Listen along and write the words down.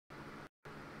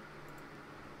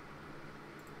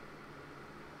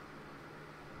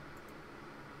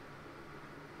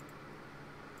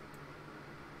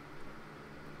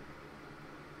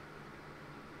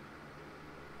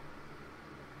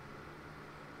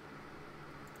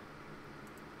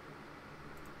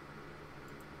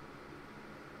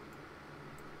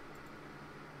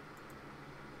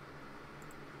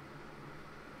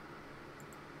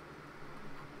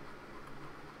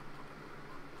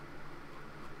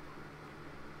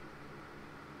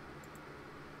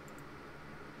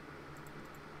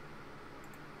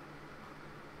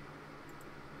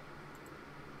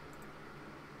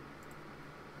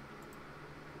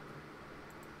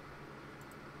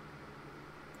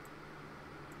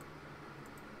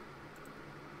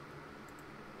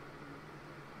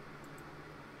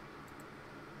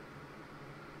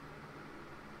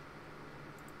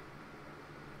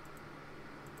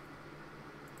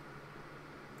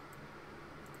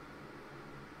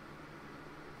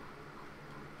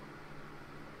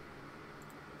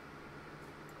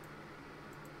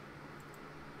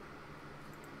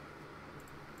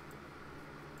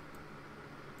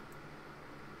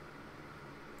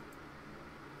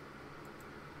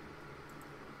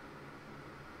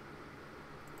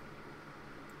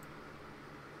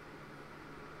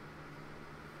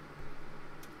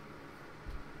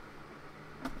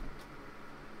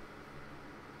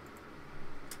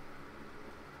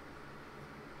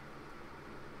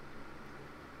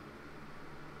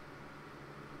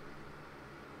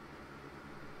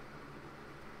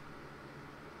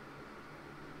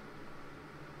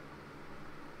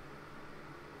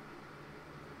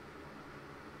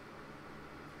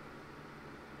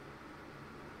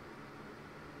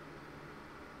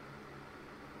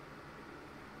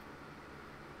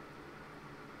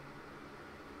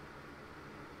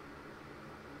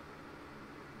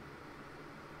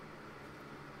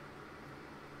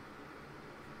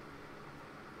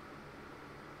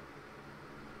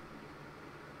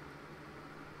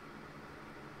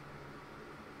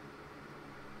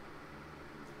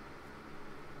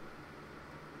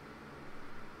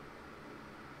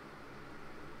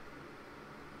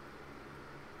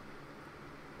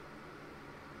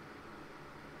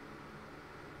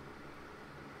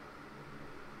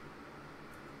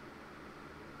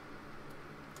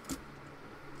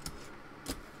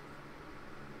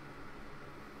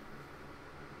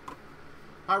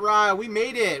All right, we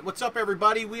made it. What's up,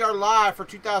 everybody? We are live for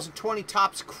 2020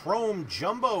 Topps Chrome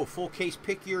Jumbo Full Case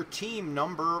Pick Your Team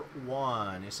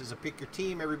 #1. This is a Pick Your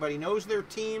Team. Everybody knows their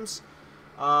teams.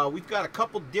 We've got a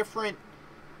couple different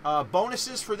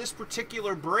bonuses for this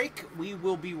particular break. We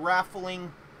will be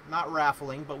raffling, not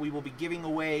raffling, but we will be giving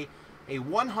away a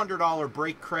 $100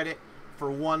 break credit for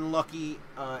one lucky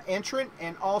entrant.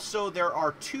 And also there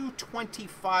are two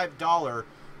 $25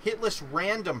 hitless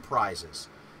random prizes.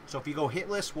 So if you go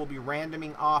hitless, we'll be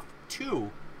randoming off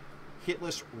two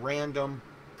hitless random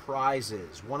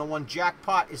prizes. 101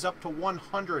 jackpot is up to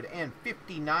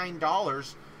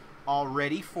 $159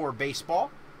 already for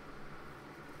baseball.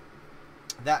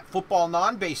 That football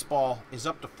non-baseball is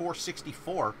up to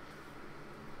 $464.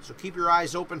 So keep your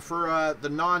eyes open for the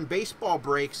non-baseball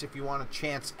breaks if you want a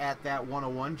chance at that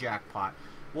 101 jackpot.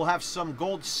 We'll have some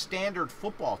gold standard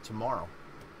football tomorrow.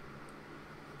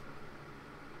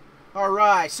 All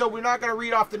right, so we're not going to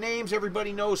read off the names.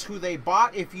 Everybody knows who they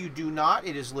bought. If you do not,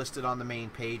 it is listed on the main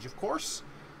page, of course.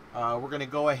 We're going to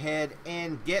go ahead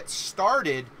and get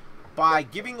started by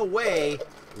giving away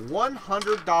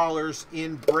 $100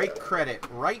 in break credit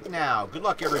right now. Good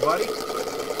luck, everybody.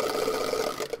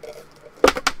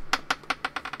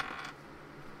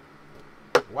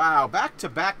 Wow,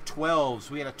 back-to-back 12s.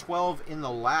 We had a 12 in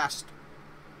the last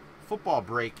football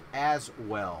break as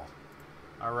well.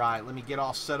 All right, let me get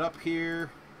all set up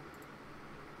here.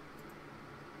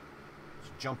 Let's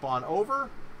jump on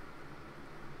over.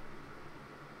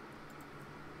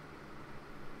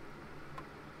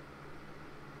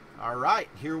 All right,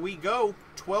 here we go.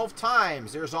 12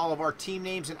 times. There's all of our team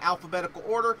names in alphabetical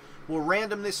order. We'll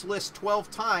random this list 12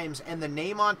 times, and the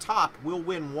name on top will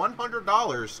win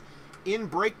 $100 in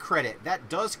break credit. That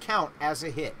does count as a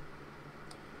hit.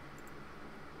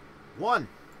 1,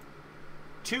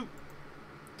 2,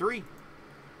 3,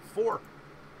 4,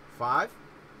 5,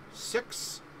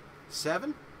 6,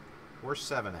 7. Where's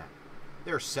 7 at?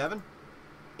 There's 7,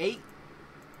 8,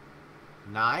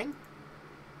 9,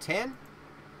 10,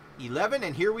 11,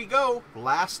 and here we go.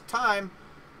 Last time.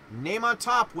 Name on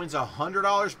top wins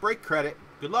 $100 break credit.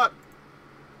 Good luck.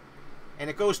 And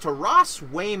it goes to Ross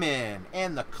Wayman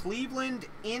and the Cleveland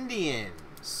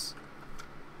Indians.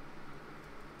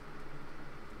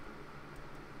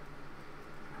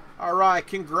 All right,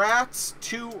 congrats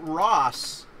to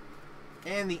Ross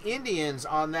and the Indians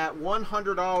on that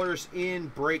 $100 in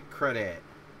break credit.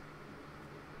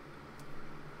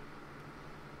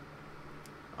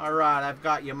 All right, I've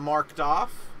got you marked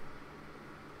off.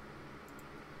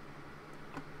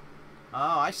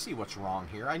 Oh, I see what's wrong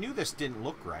here. I knew this didn't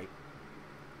look right.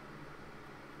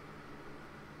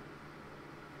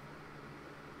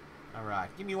 All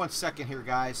right, give me 1 second here,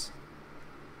 guys.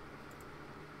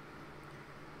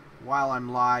 While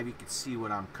I'm live, you can see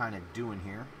what I'm kind of doing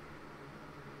here.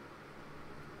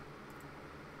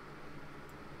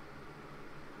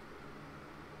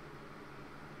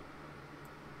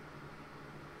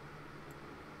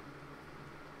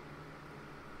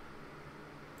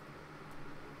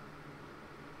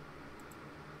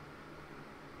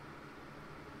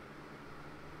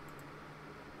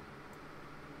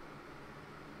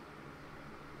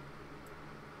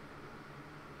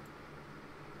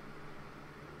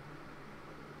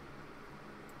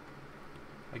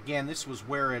 Again, this was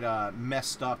where it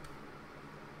messed up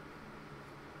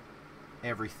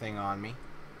everything on me.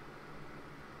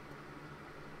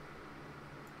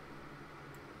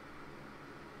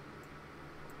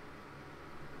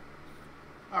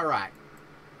 All right,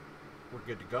 we're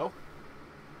good to go.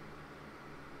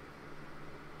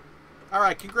 All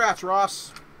right, congrats,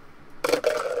 Ross.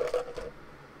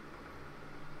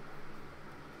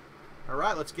 All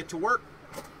right, let's get to work.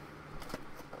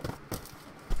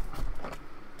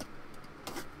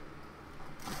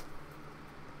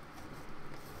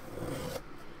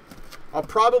 I'll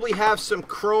probably have some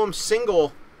Chrome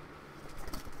single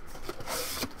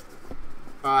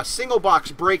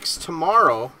box breaks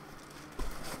tomorrow.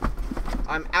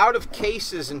 I'm out of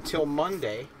cases until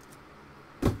Monday.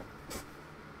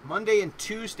 Monday and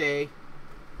Tuesday,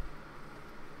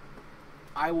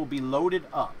 I will be loaded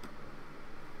up.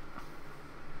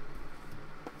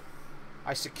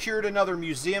 I secured another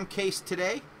museum case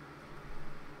today,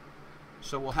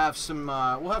 so we'll have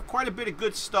quite a bit of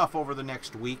good stuff over the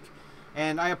next week.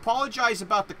 And I apologize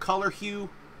about the color hue.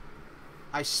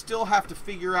 I still have to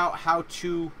figure out how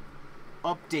to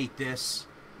update this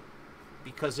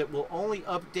because it will only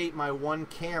update my one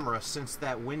camera since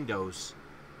that Windows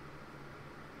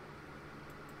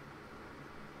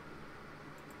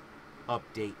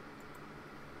update.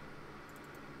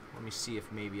 Let me see if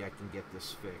maybe I can get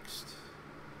this fixed.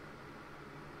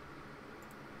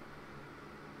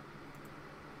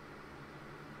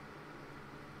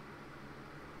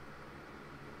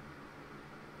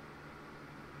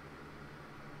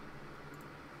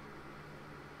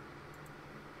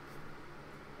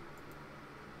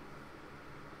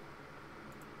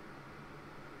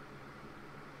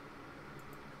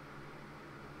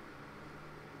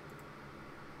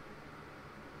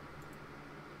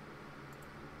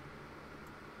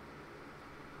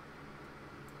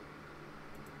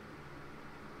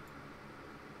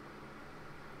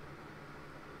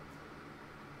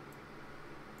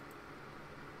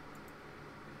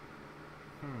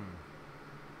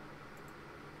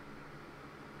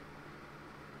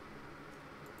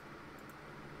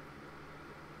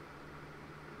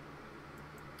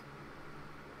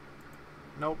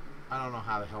 Nope. I don't know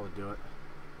how the hell to do it.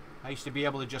 I used to be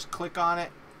able to just click on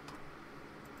it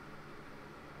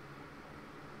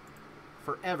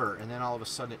forever, and then all of a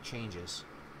sudden it changes.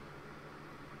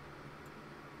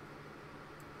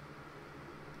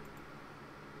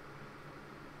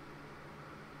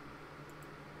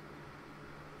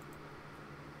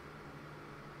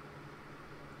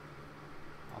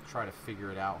 I'll try to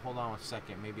figure it out. Hold on a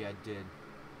second. Maybe I did.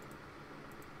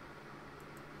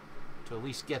 To at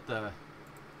least get the...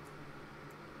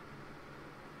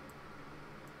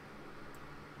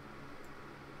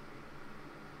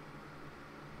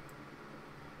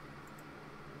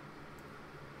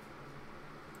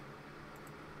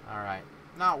 Alright,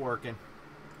 not working.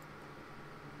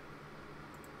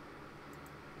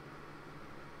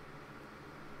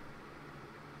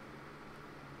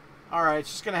 Alright, it's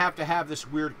just going to have this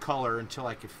weird color until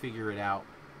I can figure it out.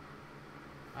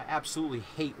 I absolutely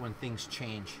hate when things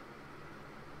change.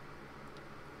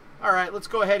 Alright, let's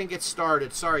go ahead and get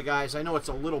started. Sorry guys, I know it's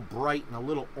a little bright and a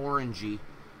little orangey,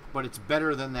 but it's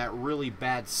better than that really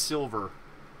bad silver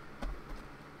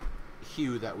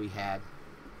hue that we had.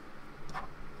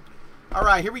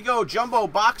 Alright, here we go. Jumbo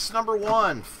box number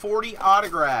 1. 40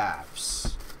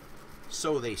 autographs.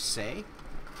 So they say.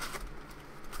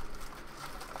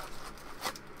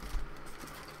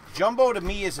 Jumbo to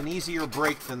me is an easier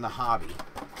break than the hobby.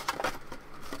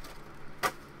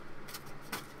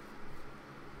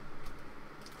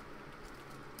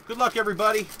 Good luck,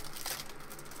 everybody.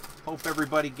 Hope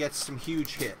everybody gets some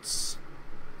huge hits.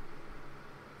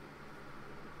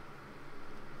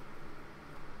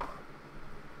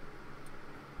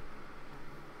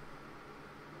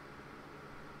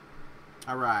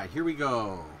 All right, here we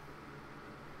go.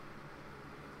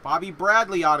 Bobby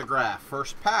Bradley autograph.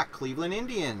 First pack, Cleveland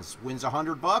Indians. Wins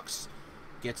 $100.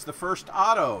 Gets the first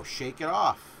auto. Shake it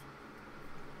off.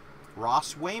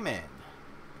 Ross Wayman.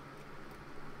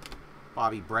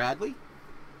 Bobby Bradley.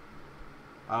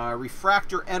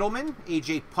 Refractor Edelman.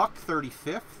 AJ Puck,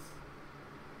 35th.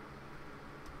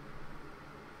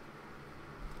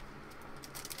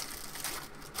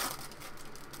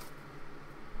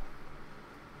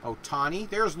 Ohtani.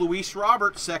 There's Luis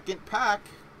Robert, second pack.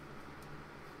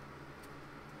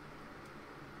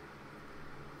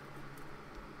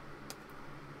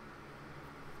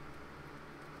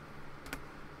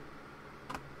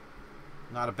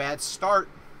 Not a bad start.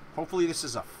 Hopefully this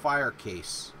is a fire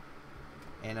case.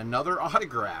 And another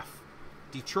autograph.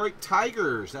 Detroit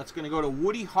Tigers. That's going to go to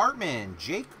Woody Hartman.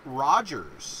 Jake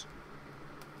Rogers.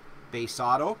 Base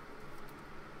auto.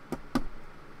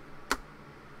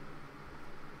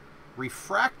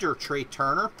 Refractor Trey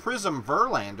Turner. Prism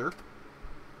Verlander.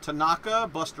 Tanaka,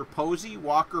 Buster Posey,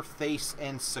 Walker, Thace,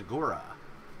 and Segura.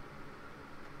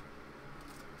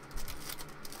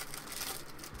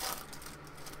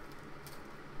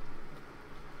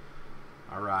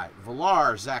 All right.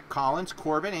 Villar, Zach Collins,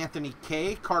 Corbin, Anthony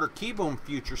Kay, Carter Kieboom,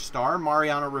 future star,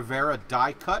 Mariano Rivera,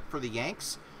 die cut for the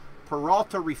Yanks.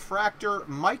 Peralta Refractor,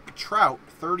 Mike Trout,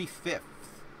 35th.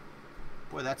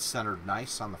 Boy, that's centered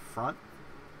nice on the front.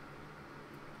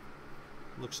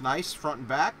 Looks nice, front and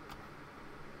back.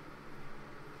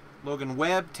 Logan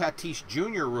Webb, Tatis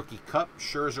Jr. Rookie Cup,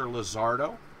 Scherzer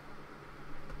Luzardo.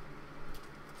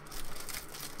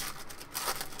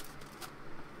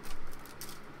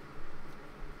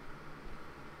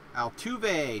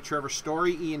 Altuve, Trevor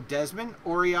Story, Ian Desmond,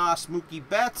 Urias, Mookie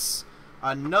Betts.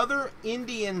 Another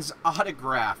Indians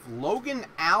autograph, Logan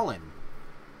Allen.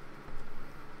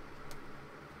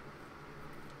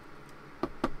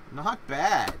 Not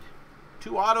bad.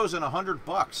 2 autos and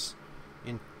 $100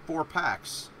 in 4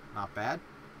 packs. Not bad.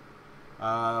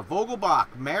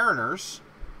 Vogelbach, Mariners.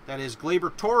 That is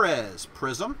Gleyber Torres,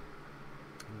 Prism.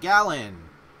 Gallen,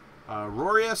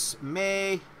 Rorius,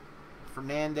 May,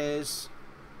 Fernandez.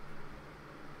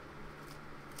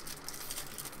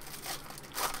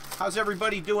 How's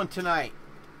everybody doing tonight?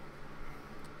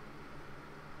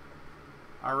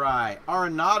 All right.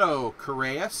 Arenado,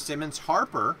 Correa, Simmons,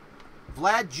 Harper,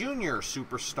 Vlad Jr.,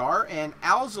 Superstar, and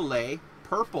Alzolay,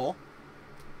 Purple.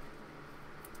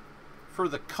 For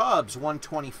the Cubs,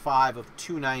 125 of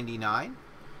 299.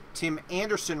 Tim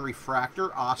Anderson,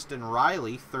 Refractor, Austin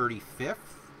Riley, 35th.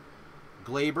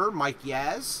 Gleyber, Mike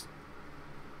Yaz.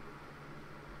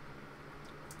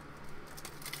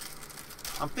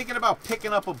 I'm thinking about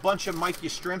picking up a bunch of Mike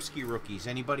Yastrzemski rookies.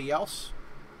 Anybody else?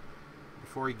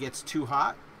 Before he gets too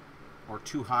hot. Or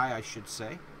too high, I should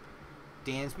say.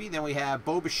 Dansby. Then we have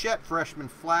Bo Bichette, Freshman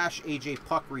Flash, AJ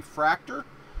Puck, Refractor.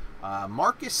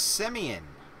 Marcus Semien.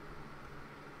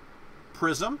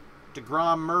 Prism.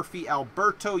 DeGrom, Murphy,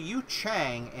 Alberto, Yu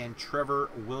Chang, and Trevor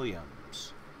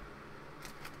Williams.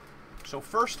 So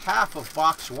first half of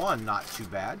box 1, not too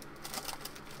bad.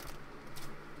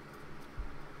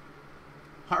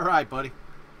 All right, buddy.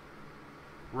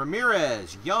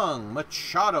 Ramirez, Young,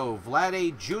 Machado,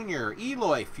 Vlade Jr.,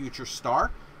 Eloy, future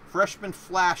star, freshman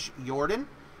Flash Jordan,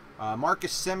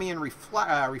 Marcus Semien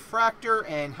refractor,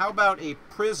 and how about a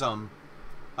Prism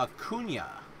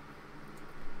Acuna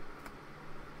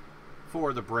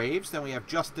for the Braves. Then we have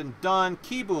Justin Dunn,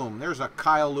 Keyboom. There's a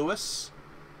Kyle Lewis.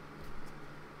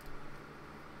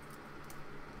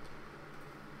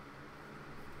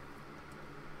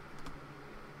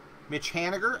 Mitch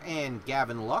Haniger and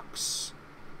Gavin Lux.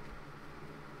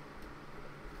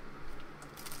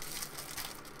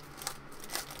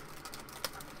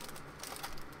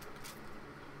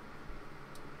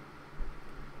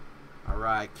 All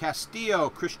right, Castillo,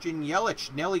 Christian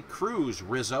Yelich, Nelly Cruz,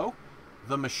 Rizzo,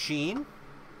 The Machine.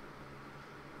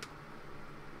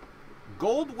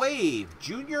 Gold Wave,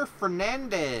 Junior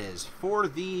Fernandez for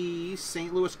the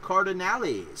St. Louis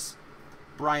Cardinals.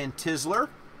 Brian Tisler.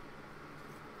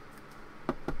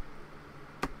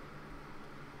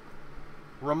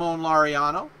 Ramon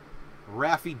Laureano.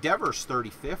 Rafi Devers,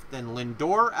 35th. Then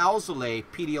Lindor, Alzolay,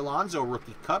 Pete Alonso,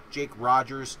 Rookie Cup, Jake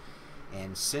Rogers,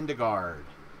 and Syndergaard.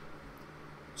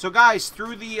 So guys,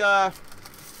 through the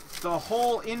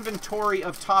whole inventory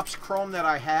of Topps Chrome that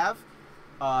I have,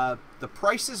 the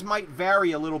prices might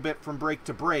vary a little bit from break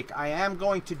to break. I am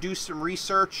going to do some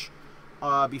research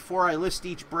before I list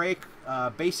each break.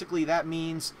 Basically, that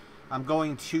means I'm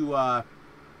going to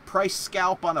price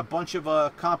scalp on a bunch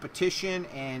of competition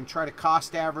and try to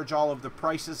cost average all of the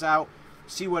prices out,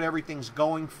 see what everything's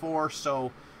going for.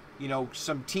 So, you know,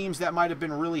 some teams that might have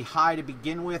been really high to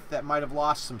begin with that might have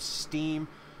lost some steam,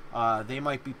 they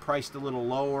might be priced a little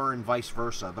lower and vice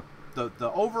versa.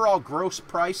 The overall gross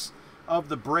price of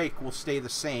the break will stay the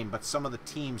same, but some of the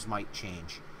teams might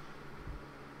change.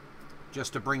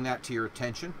 Just to bring that to your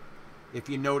attention, if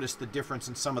you notice the difference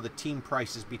in some of the team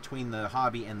prices between the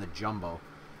hobby and the jumbo,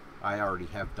 I already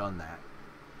have done that.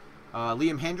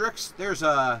 Liam Hendricks, there's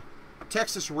a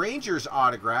Texas Rangers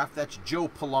autograph. That's Joe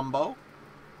Palumbo.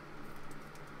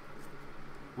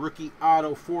 Rookie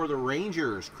auto for the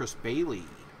Rangers, Chris Bailey.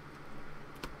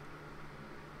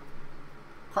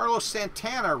 Carlos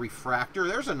Santana refractor.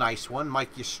 There's a nice one.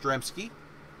 Mike Yastrzemski.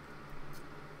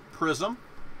 Prism.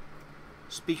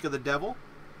 Speak of the Devil.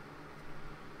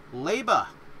 Leba.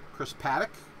 Chris Paddock.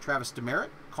 Travis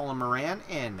Demeritte. Colin Moran.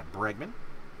 And Bregman.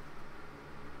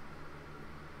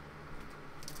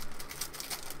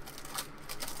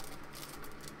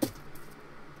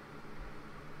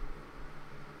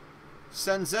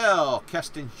 Senzel.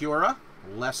 Keston Hiura.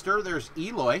 Lester. There's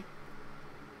Eloy.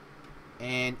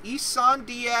 And Isan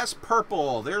Diaz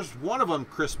purple. There's one of them,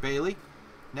 Chris Bailey.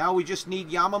 Now we just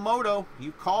need Yamamoto.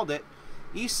 You called it.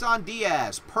 Isan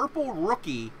Diaz, purple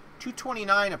rookie,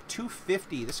 229 of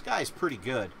 250. This guy's pretty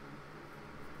good.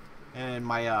 And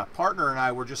my partner and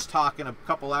I were just talking a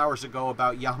couple hours ago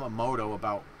about Yamamoto,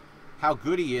 about how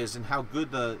good he is and how good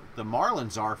the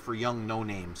Marlins are for young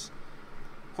no-names.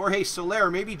 Jorge Soler,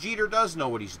 maybe Jeter does know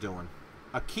what he's doing.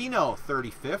 Aquino,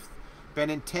 35th.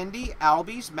 Benintendi,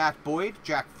 Albies, Matt Boyd,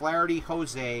 Jack Flaherty,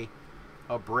 Jose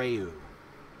Abreu.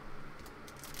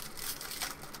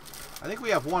 I think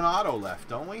we have one auto left,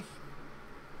 don't we?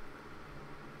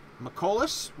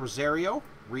 McCollus, Rosario,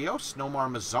 Rios, Nomar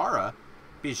Mazara,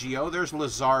 Biggio, there's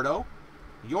Luzardo,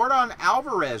 Yordan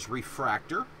Alvarez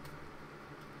refractor,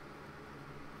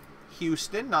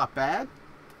 Houston, not bad,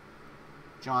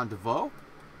 John DeVoe,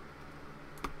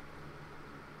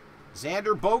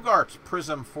 Xander Bogaerts,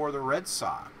 Prism for the Red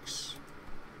Sox.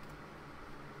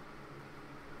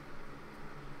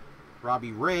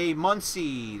 Robbie Ray,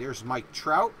 Muncy. There's Mike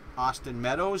Trout, Austin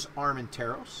Meadows,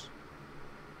 Armenteros.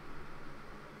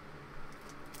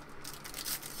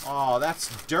 Oh,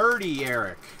 that's dirty,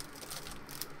 Eric.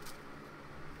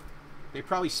 They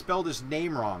probably spelled his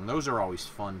name wrong. Those are always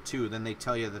fun, too. Then they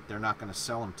tell you that they're not going to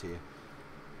sell them to you.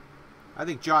 I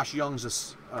think Josh Young's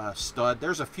a stud.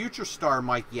 There's a future star,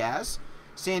 Mike Yaz.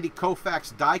 Sandy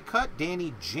Koufax die cut.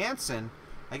 Danny Jansen.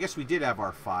 I guess we did have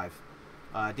our 5.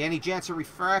 Danny Jansen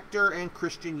refractor and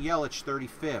Christian Yelich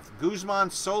 35th. Guzman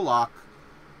Solak.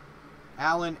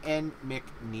 Allen and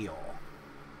McNeil.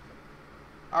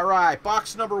 All right,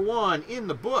 box number 1 in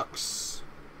the books.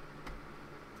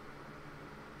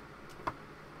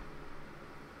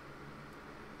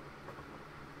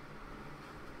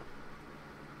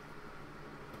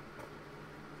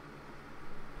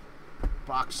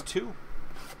 Box 2.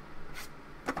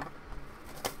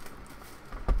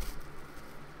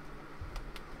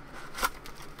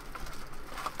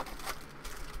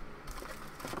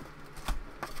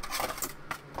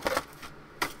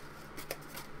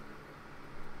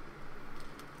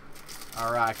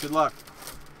 Good luck.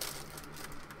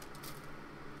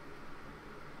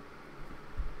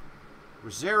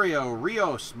 Rosario,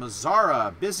 Rios,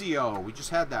 Mazzara, Bizio. We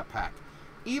just had that pack.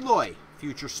 Eloy,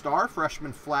 future star,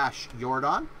 freshman flash,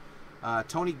 Jordan.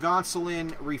 Tony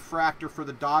Gonsolin, refractor for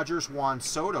the Dodgers, Juan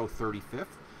Soto,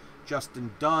 35th.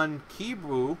 Justin Dunn,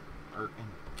 Keyboom,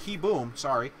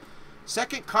 sorry.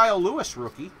 Second, Kyle Lewis,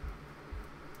 rookie.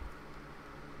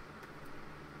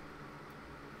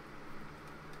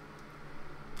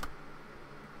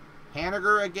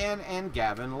 Haniger again, and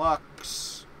Gavin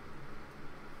Lux.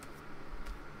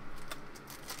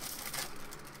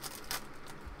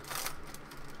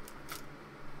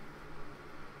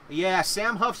 Yeah,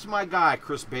 Sam Huff's my guy,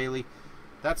 Chris Bailey.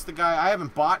 That's the guy. I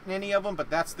haven't bought any of them, but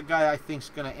that's the guy I think's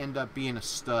going to end up being a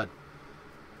stud.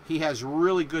 He has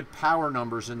really good power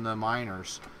numbers in the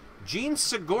minors. Gene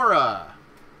Segura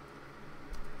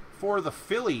for the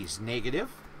Phillies, negative.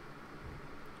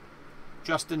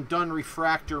 Justin Dunn,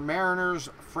 refractor, Mariners.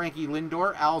 Frankie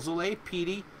Lindor, Alzolay,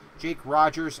 Petey, Jake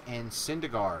Rogers, and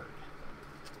Syndergaard.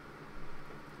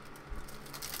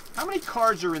 How many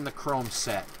cards are in the Chrome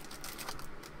set?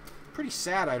 Pretty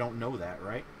sad I don't know that,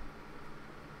 right?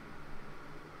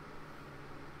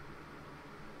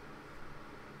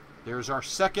 There's our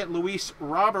second Luis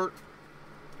Robert.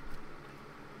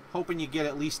 Hoping you get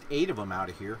at least 8 of them out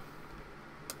of here.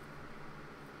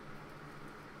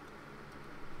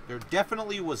 There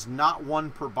definitely was not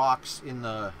one per box in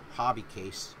the hobby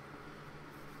case.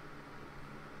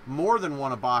 More than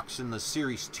one a box in the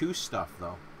Series 2 stuff,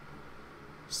 though.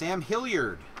 Sam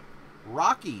Hilliard,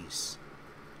 Rockies.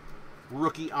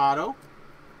 Rookie auto.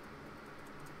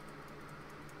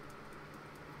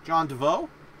 John DeVoe.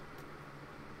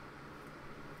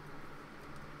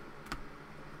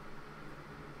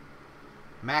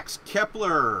 Max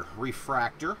Kepler,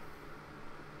 refractor.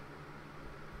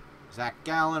 Zach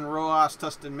Gallen, Rojas,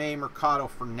 Tustin May, Mercado,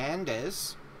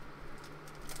 Fernandez.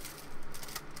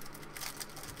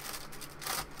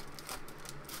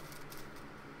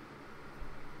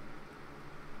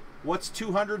 What's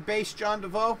 200 base, John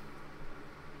DeVoe?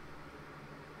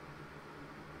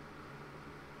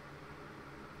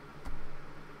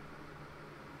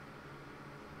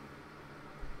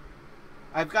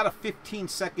 I've got a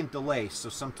 15-second delay, so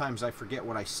sometimes I forget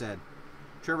what I said.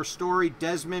 Trevor Story,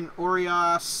 Desmond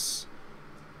Urias,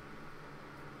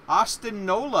 Austin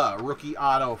Nola, rookie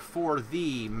auto for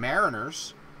the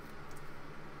Mariners.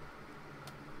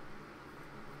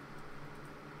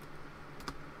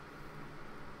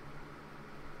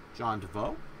 John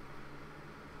DeVoe.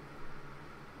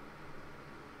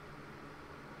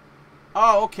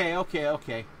 Oh,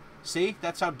 okay. See,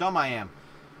 that's how dumb I am.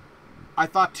 I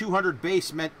thought 200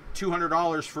 base meant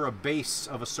 $200 for a base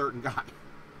of a certain guy.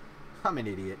 I'm an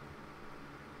idiot.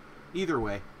 Either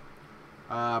way.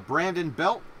 Brandon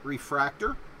Belt,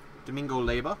 refractor. Domingo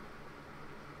Leyba.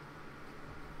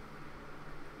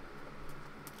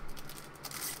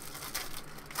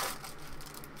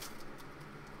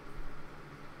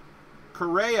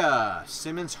 Correa,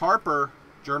 Simmons Harper,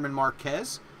 German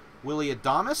Marquez, Willie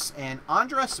Adames, and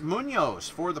Andres Munoz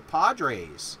for the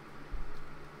Padres.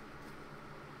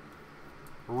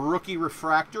 Rookie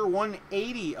refractor,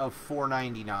 180 of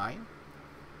 499.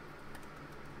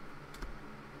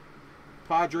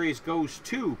 Padres goes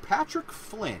to Patrick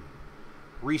Flynn.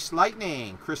 Reese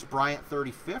Lightning, Chris Bryant,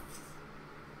 35th.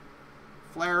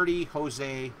 Flaherty,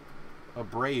 Jose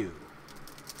Abreu.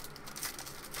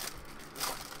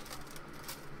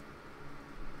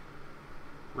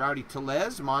 Rowdy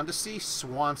Tellez, Mondesi,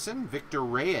 Swanson, Victor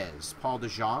Reyes, Paul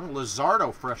DeJong,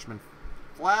 Luzardo, freshman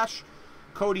flash,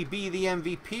 Cody B, the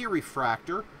MVP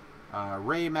refractor,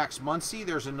 Ray Max Muncy,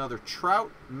 there's another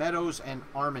Trout, Meadows, and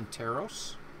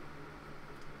Armenteros.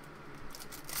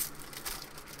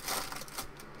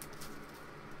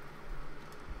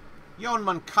 Yoan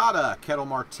Moncada, Kettle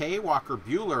Marte, Walker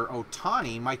Buehler,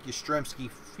 Ohtani, Mike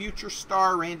Yastrzemski, future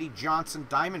star, Randy Johnson,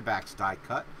 Diamondbacks die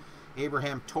cut,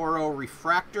 Abraham Toro,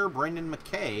 refractor, Brendan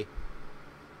McKay,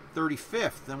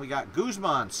 35th. Then we got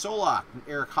Guzman, Solak,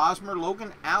 Eric Hosmer,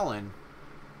 Logan Allen,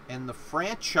 and the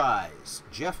franchise,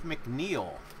 Jeff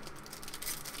McNeil.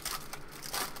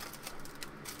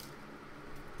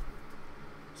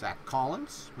 Zach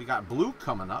Collins. We got blue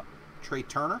coming up. Trey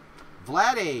Turner.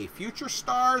 Vlade, future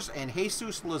stars, and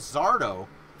Jesus Luzardo,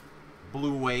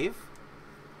 blue wave.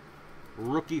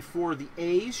 Rookie for the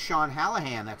A's, Sean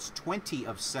Hallahan. That's 20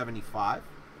 of 75.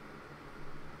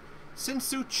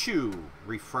 Sin-Soo Choo,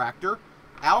 refractor.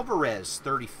 Alvarez,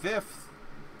 35th.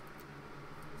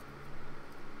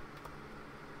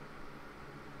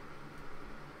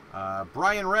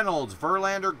 Brian Reynolds,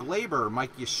 Verlander, Glaber,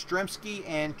 Mike Yastrzemski,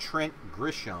 and Trent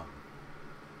Grisham.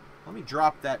 Let me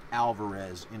drop that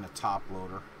Alvarez in a top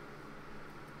loader.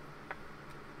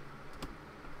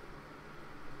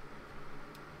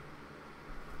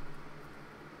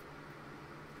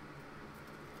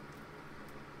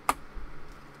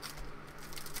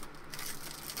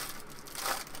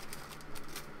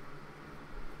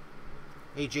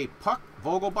 AJ Puck,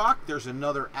 Vogelbach. There's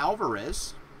another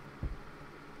Alvarez.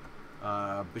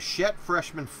 Bichette,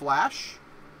 freshman flash.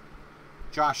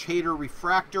 Josh Hader,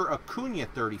 refractor. Acuna,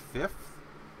 35th.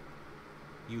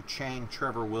 Yu Chang,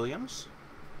 Trevor Williams.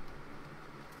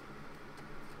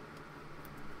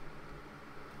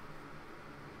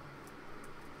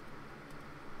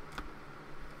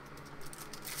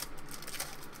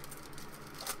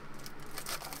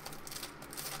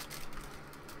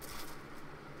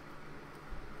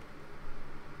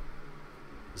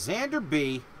 Xander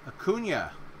B,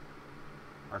 Acuna,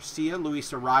 Arcia,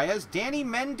 Luis Arias, Danny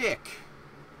Mendick,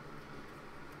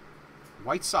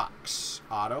 White Sox,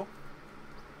 auto.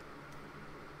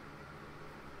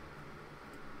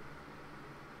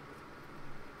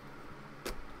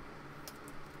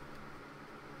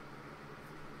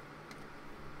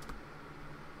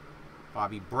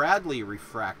 Bobby Bradley,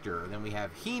 refractor. Then we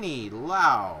have Heaney,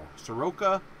 Lau,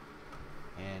 Soroka,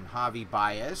 and Javi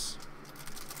Baez.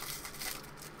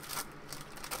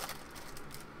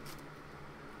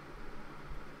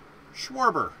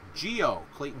 Schwarber, Gio,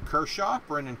 Clayton Kershaw,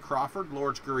 Brendan Crawford,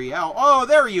 Lourdes Gurriel. Oh,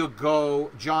 there you go,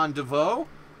 John DeVoe.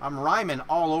 I'm rhyming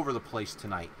all over the place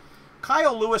tonight.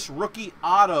 Kyle Lewis, rookie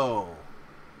auto.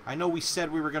 I know we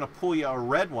said we were going to pull you a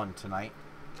red one tonight.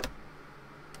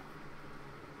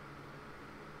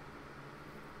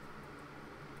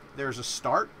 There's a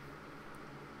start.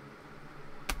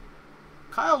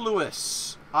 Kyle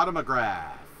Lewis,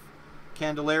 autograph.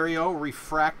 Candelario,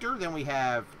 refractor. Then we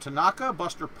have Tanaka,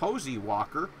 Buster Posey,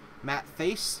 Walker, Matt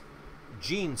Thace,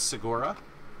 Gene Segura.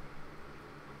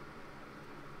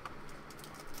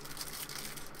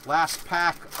 Last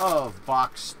pack of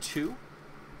box 2.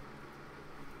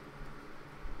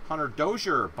 Hunter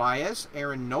Dozier, Baez,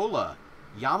 Aaron Nola,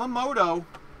 Yamamoto,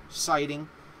 sighting.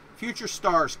 Future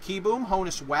Stars, Keyboom,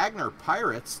 Honus Wagner,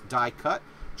 Pirates, die cut.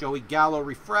 Joey Gallo,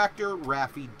 refractor.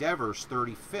 Raffy Devers,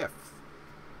 35th.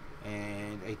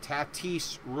 And a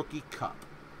Tatis rookie cup.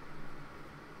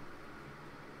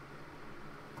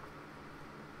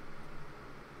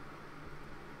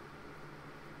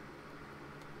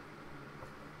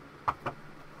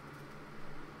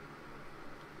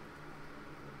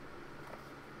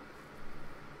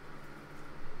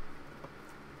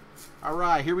 All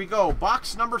right, here we go.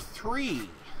 Box number 3.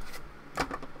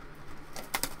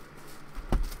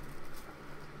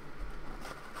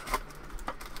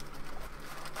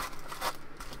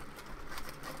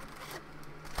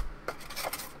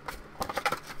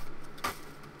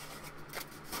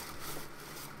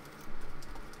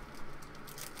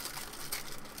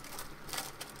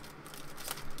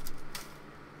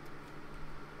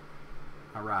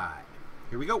 All right,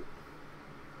 here we go.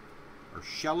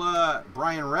 Urshela,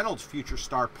 Brian Reynolds, Future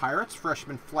Star Pirates.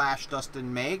 Freshman Flash,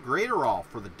 Dustin May. Graterol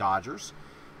for the Dodgers.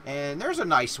 And there's a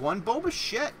nice one. Bo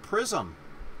Bichette, Prism.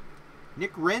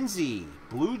 Nick Renzi,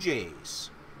 Blue Jays.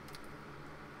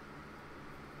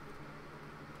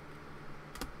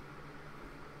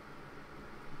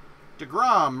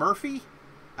 DeGrom, Murphy.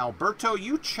 Alberto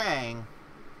Yu Chang.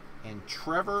 And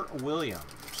Trevor Williams.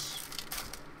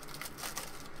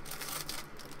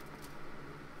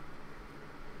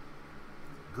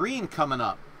 Green coming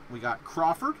up. We got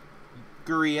Crawford,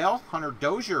 Gurriel, Hunter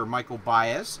Dozier, Michael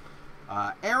Baez,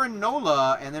 Aaron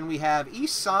Nola, and then we have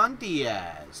Isan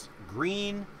Diaz.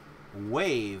 Green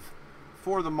wave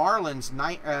for the Marlins,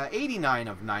 89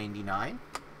 of 99.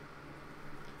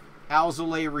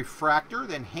 Alzolay refractor,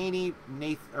 then Haney,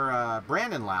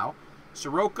 Brandon Lau,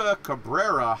 Soroka,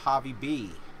 Cabrera, Javi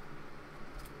B.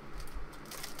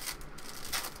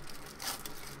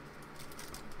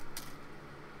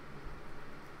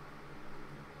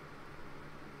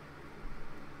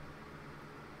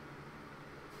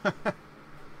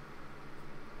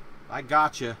 I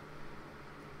gotcha.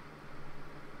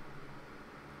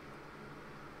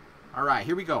 All right,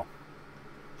 here we go.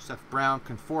 Seth Brown,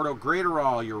 Conforto,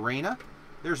 Graterol, Urena.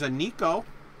 There's a Nico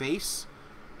base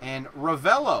and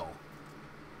Ravello.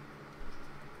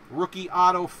 Rookie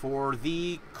auto for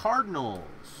the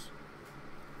Cardinals.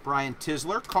 Brian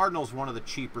Tisler. Cardinals, one of the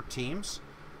cheaper teams.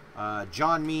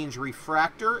 John Means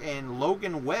refractor and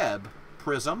Logan Webb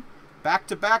prism.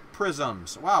 Back-to-back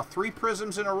prisms. Wow, 3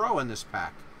 prisms in a row in this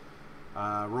pack.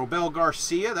 Robel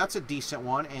Garcia, that's a decent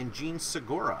one, and Gene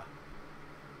Segura.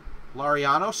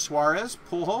 Lariano, Suarez,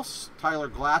 Pujols, Tyler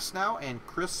Glasnow, and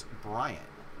Chris Bryant.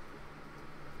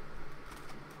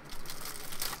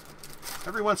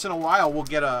 Every once in a while, we'll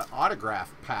get an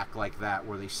autograph pack like that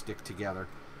where they stick together.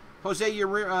 Jose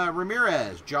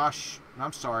Ramirez,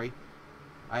 I'm sorry.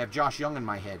 I have Josh Young in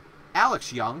my head.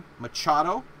 Alex Young,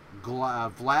 Machado,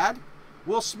 Vlad,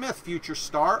 Will Smith, future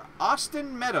star,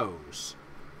 Austin Meadows.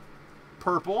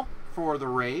 Purple for the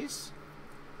Rays.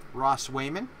 Ross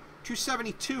Wayman,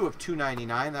 272 of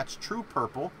 299. That's true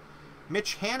purple.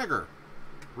 Mitch Haniger,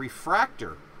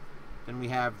 refractor. Then we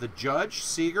have the Judge,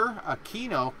 Seager,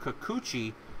 Aquino,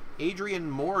 Kikuchi,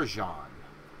 Adrian Morejon.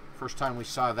 First time we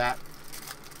saw that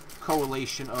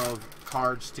coalition of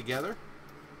cards together.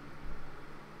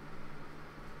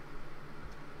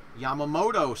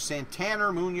 Yamamoto,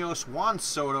 Santana, Munoz, Juan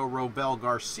Soto, Robel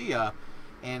Garcia.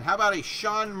 And how about a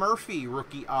Sean Murphy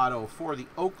rookie auto for the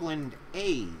Oakland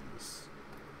A's?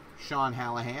 Sean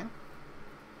Hallahan.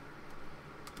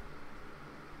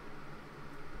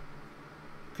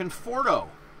 Conforto,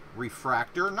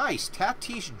 refractor. Nice.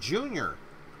 Tatis Jr.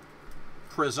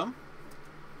 Prism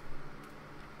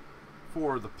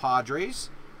for the Padres.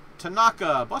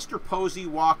 Tanaka, Buster Posey,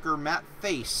 Walker, Matt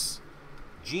Face,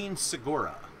 Gene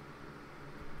Segura.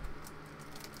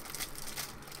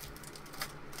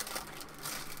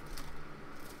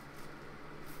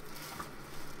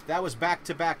 That was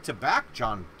back-to-back-to-back,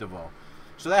 John DeVoe.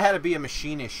 So that had to be a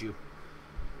machine issue.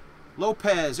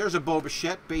 Lopez, there's a Bo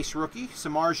Bichette, base rookie.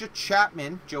 Samardzija,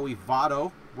 Chapman, Joey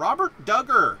Votto. Robert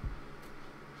Duggar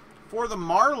for the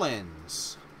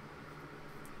Marlins.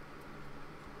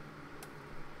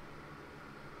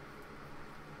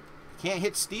 Can't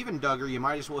hit Steven Duggar, you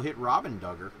might as well hit Robin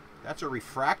Duggar. That's a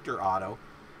refractor auto,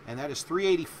 and that is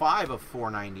 385 of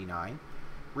 499.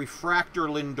 Refractor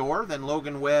Lindor, then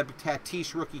Logan Webb,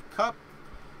 Tatis Rookie Cup,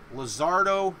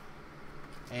 Luzardo,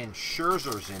 and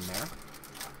Scherzer's in there.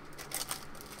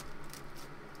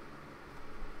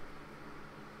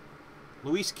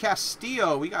 Luis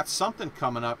Castillo, we got something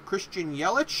coming up. Christian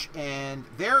Yelich, and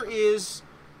there is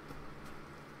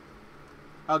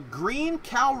a green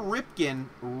Cal Ripken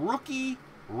Rookie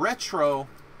Retro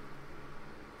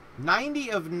 90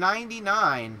 of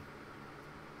 99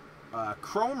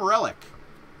 Chrome Relic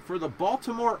for the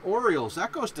Baltimore Orioles.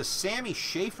 That goes to Sammy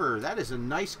Schaefer. That is a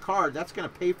nice card. That's going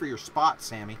to pay for your spot,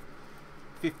 Sammy.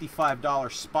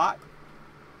 $55 spot.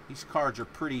 These cards are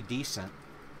pretty decent.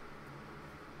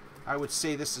 I would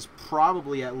say this is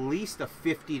probably at least a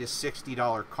 $50 to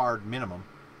 $60 card minimum.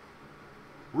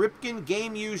 Ripken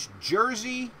Game Used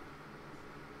Jersey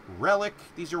Relic.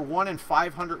 These are 1 in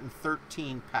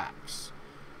 513 packs.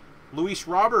 Luis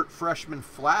Robert Freshman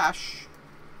Flash.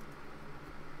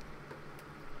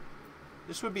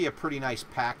 This would be a pretty nice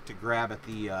pack to grab at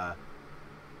the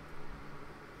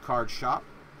card shop.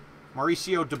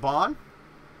 Mauricio Dubon,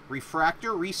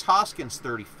 Refractor, Rhys Hoskins,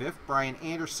 35th, Brian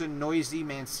Anderson, Noisy,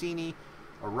 Mancini,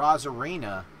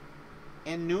 Arozarena,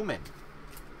 and Newman.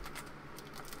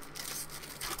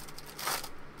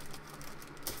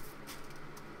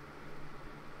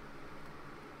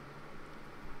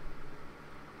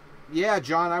 Yeah,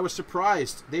 John, I was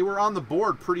surprised. They were on the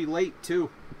board pretty late, too.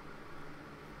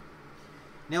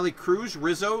 Nelly Cruz,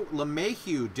 Rizzo,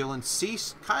 LeMahieu, Dylan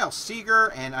Cease, Kyle Seager,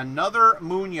 and another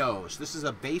Munoz. This is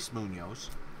a base Munoz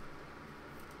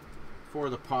for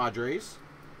the Padres.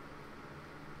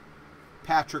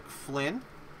 Patrick Flynn.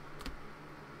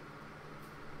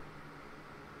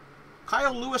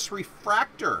 Kyle Lewis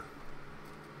Refractor.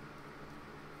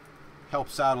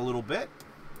 Helps out a little bit.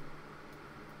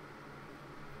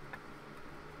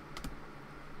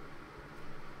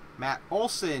 Matt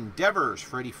Olson, Devers,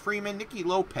 Freddie Freeman, Nicky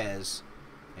Lopez,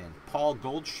 and Paul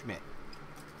Goldschmidt.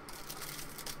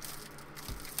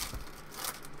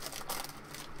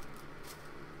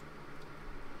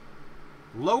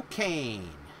 Locane,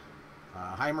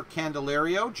 Heimer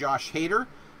Candelario, Josh Hader,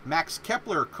 Max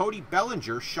Kepler, Cody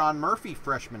Bellinger, Sean Murphy,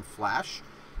 Freshman Flash,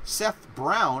 Seth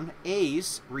Brown,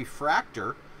 A's,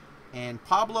 Refractor, and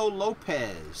Pablo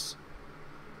Lopez,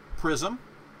 Prism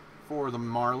for the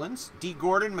Marlins. D.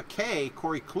 Gordon, McKay,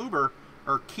 Corey Kluber,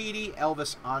 Urquidy,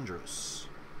 Elvis Andrus.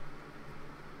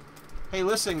 Hey,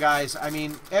 listen, guys. I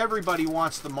mean, everybody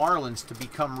wants the Marlins to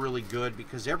become really good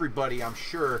because everybody, I'm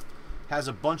sure, has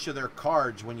a bunch of their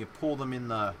cards when you pull them in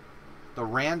the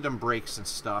random breaks and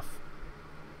stuff.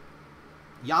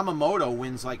 Yamamoto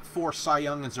wins like 4 Cy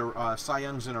Youngs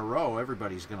in a row.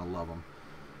 Everybody's going to love him.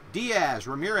 Diaz,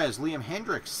 Ramirez, Liam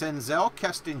Hendricks, Senzel,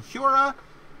 Keston Hiura,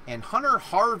 and Hunter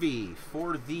Harvey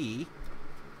for the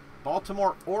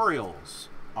Baltimore Orioles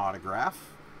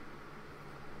autograph.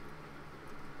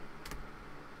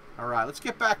 All right, let's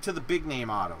get back to the big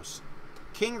name autos.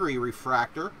 Kingery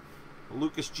Refractor,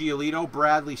 Lucas Giolito,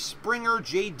 Bradley Springer,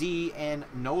 JD, and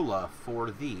Nola for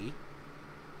the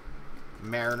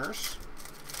Mariners.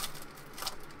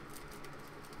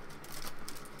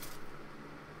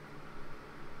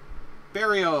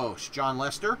 Barrios, John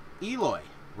Lester. Eloy,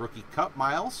 Rookie Cup,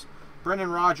 Miles.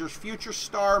 Brendan Rodgers, Future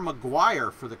Star.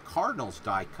 McGuire for the Cardinals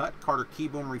die cut. Carter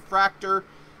Keyboom Refractor.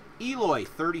 Eloy,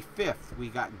 35th. We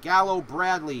got Gallo,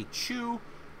 Bradley, Chu,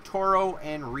 Toro,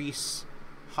 and Reese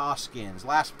Hoskins.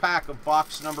 Last pack of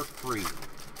box number 3.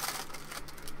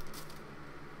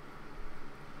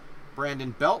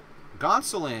 Brandon Belt,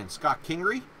 Gonsolin, Scott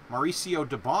Kingery, Mauricio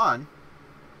Dubon,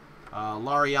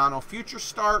 Lariano Future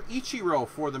Star, Ichiro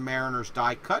for the Mariners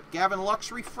die cut. Gavin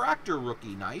Lux Refractor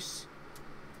rookie, nice.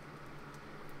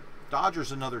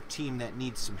 Dodgers, another team that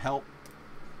needs some help.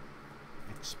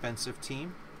 Expensive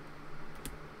team.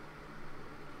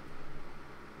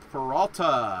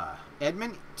 Peralta,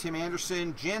 Edmund, Tim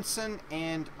Anderson, Jensen,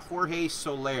 and Jorge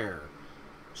Soler.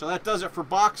 So that does it for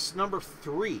box number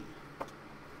 3.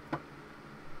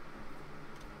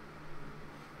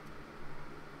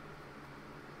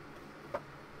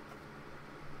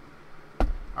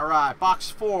 All right,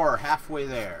 box 4, halfway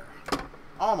there.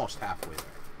 Almost halfway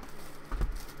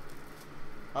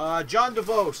there. John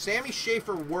DeVoe, Sammy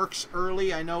Schaefer works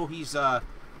early. I know he's a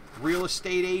real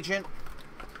estate agent.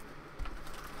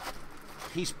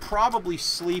 He's probably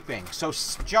sleeping. So,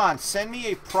 John, send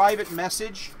me a private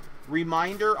message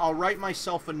reminder. I'll write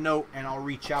myself a note, and I'll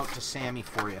reach out to Sammy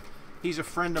for you. He's a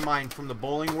friend of mine from the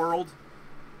bowling world.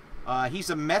 He's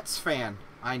a Mets fan,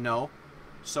 I know.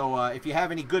 So, if you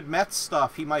have any good Mets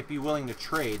stuff, he might be willing to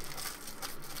trade.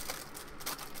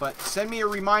 But send me a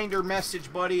reminder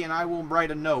message, buddy, and I will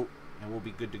write a note, and we'll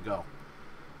be good to go.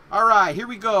 All right, here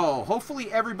we go.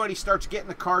 Hopefully everybody starts getting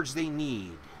the cards they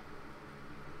need.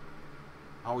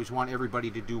 Always want everybody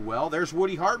to do well. There's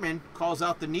Woody Hartman, calls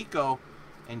out the Nico,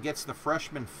 and gets the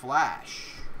freshman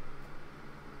flash.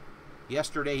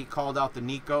 Yesterday he called out the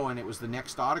Nico, and it was the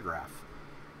next autograph.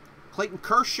 Clayton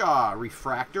Kershaw,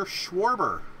 Refractor.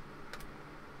 Schwarber,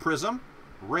 Prism.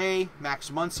 Ray, Max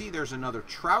Muncy. There's another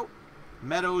Trout.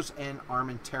 Meadows, and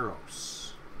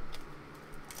Armenteros.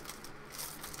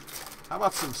 How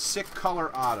about some sick color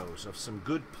autos of some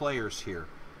good players here?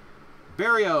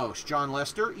 Barrios, John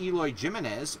Lester, Eloy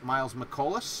Jimenez, Miles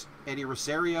McCollus, Eddie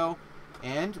Rosario,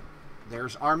 and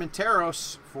there's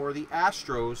Armenteros for the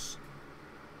Astros.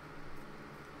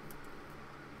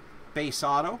 Base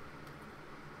auto.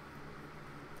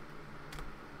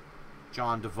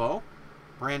 John DeVoe,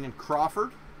 Brandon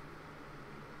Crawford.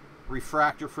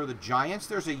 Refractor for the Giants.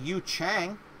 There's a Yu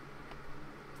Chang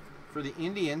for the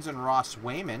Indians and Ross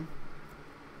Wayman.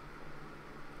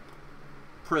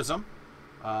 Prism.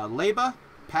 Leba,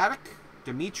 Paddock,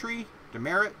 Dimitri,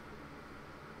 Demerit,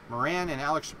 Moran, and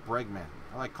Alex Bregman.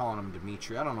 I like calling him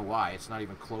Dimitri. I don't know why. It's not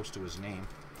even close to his name.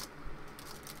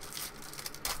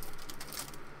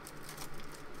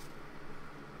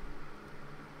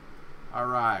 All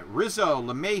right. Rizzo,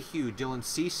 LeMahieu, Dylan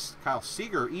Cease, Kyle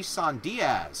Seager, Isan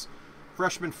Diaz.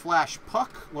 Freshman Flash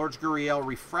Puck, Lourdes Gurriel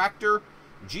Refractor,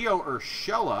 Gio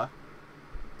Urshela,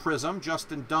 Prism,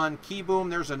 Justin Dunn, Keyboom.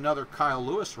 There's another Kyle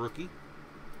Lewis rookie.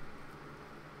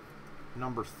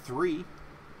 Number 3.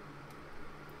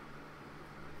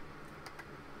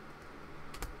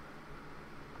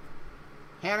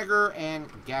 Haniger and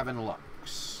Gavin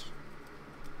Lux.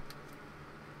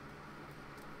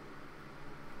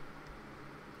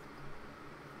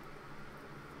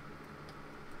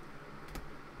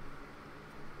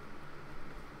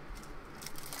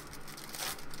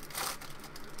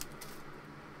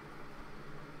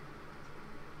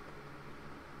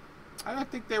 I don't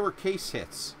think they were case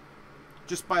hits.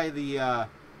 Just by the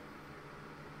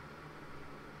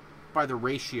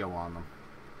ratio on them.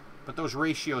 But those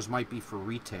ratios might be for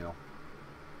retail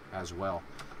as well.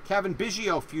 Kevin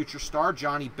Biggio, Future Star.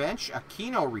 Johnny Bench,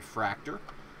 Aquino Refractor.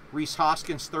 Reese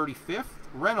Hoskins, 35th.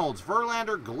 Reynolds,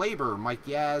 Verlander, Glaber, Mike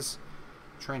Yaz,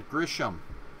 Trent Grisham.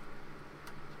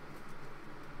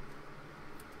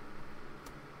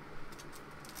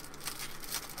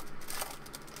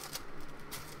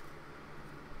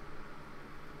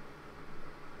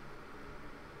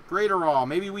 Graterol,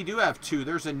 maybe we do have 2.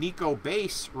 There's a Nico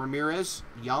base, Ramirez,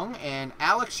 Young, and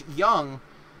Alex Young,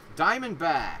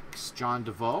 Diamondbacks. John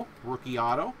DeVoe, rookie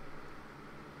auto.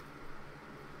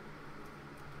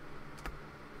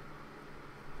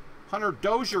 Hunter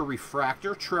Dozier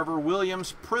Refractor, Trevor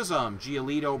Williams Prism,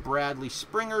 Giolito Bradley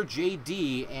Springer,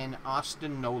 JD, and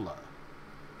Austin Nola.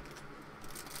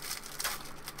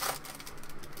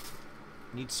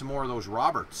 Need some more of those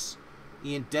Roberts.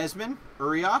 Ian Desmond,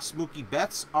 Urias, Mookie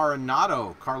Betts,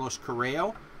 Arenado, Carlos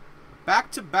Correo.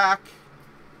 Back-to-back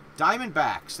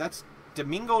Diamondbacks. That's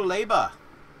Domingo Leyba.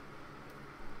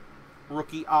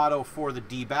 Rookie auto for the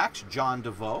D-backs, John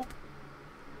DeVoe.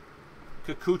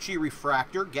 Kikuchi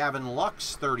refractor, Gavin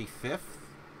Lux, 35th.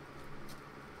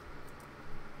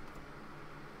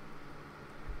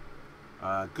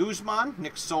 Guzman,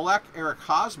 Nick Solak, Eric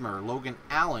Hosmer, Logan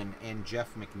Allen, and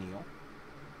Jeff McNeil.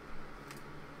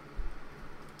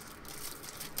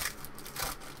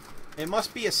 It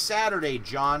must be a Saturday,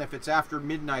 John, if it's after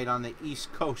midnight on the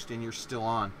East Coast and you're still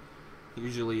on.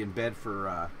 Usually in bed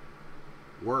for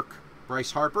work.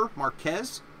 Bryce Harper,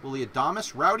 Marquez, Willie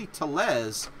Adames, Rowdy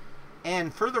Tellez,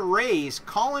 and for the Rays,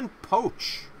 Colin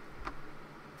Poach.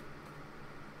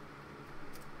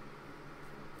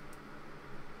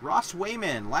 Ross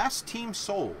Wayman, last team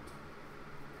sold.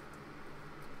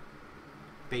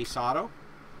 Base auto.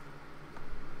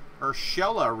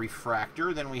 Urshela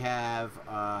refractor. Then we have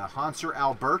Hanser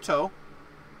Alberto,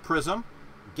 Prism.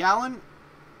 Gallen,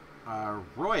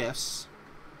 Royas,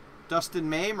 Dustin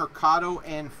May, Mercado,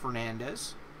 and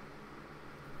Fernandez.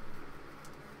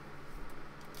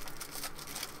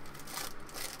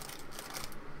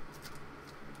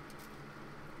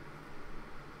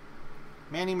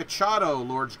 Manny Machado,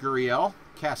 Lourdes Gurriel,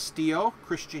 Castillo,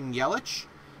 Christian Yelich,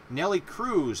 Nelly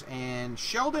Cruz, and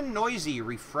Sheldon Noisy,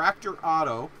 refractor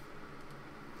auto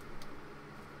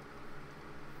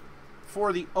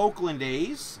for the Oakland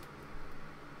A's.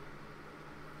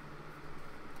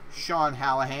 Sean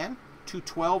Hallahan,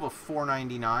 212 of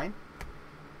 499.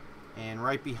 And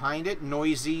right behind it,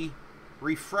 Noisy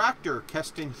refractor,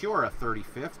 Keston Hiura,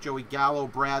 35th. Joey Gallo,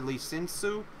 Bradley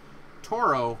Sinsu,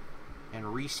 Toro,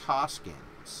 and Reese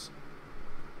Hoskins.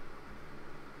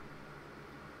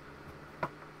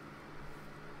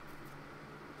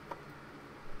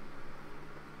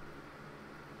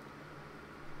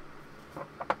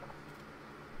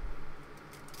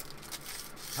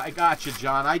 I got you,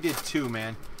 John. I did too,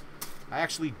 man. I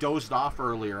actually dozed off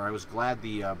earlier. I was glad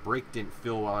the break didn't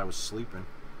fill while I was sleeping.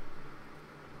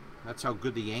 That's how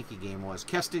good the Yankee game was.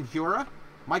 Keston Hiura,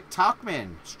 Mike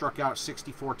Tauchman struck out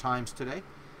 64 times today.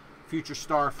 Future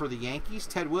star for the Yankees,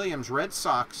 Ted Williams, Red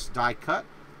Sox, die cut.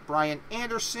 Brian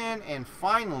Anderson, and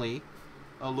finally,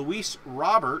 Luis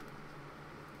Robert,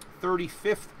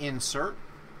 35th insert.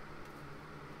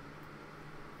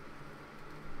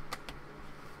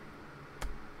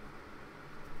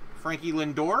 Frankie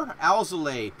Lindor,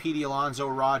 Alzolay, Pete Alonso,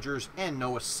 Rogers, and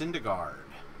Noah Syndergaard.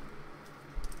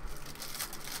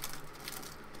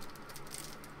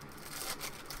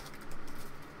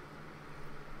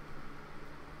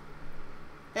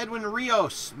 Edwin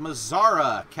Rios,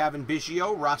 Mazzara, Kevin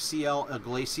Biggio, Raciel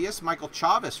Iglesias, Michael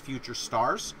Chavez, future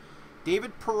stars.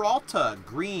 David Peralta,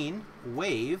 Green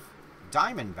Wave,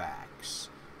 Diamondbacks,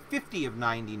 50 of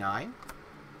 99.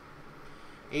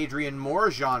 Adrian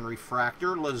Morejon,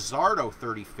 refractor, Lazardo,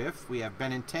 35th. We have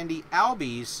Benintendi,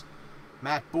 Albies,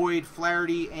 Matt Boyd,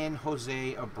 Flaherty, and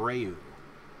Jose Abreu.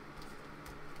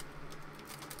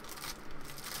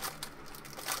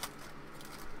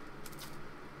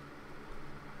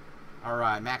 All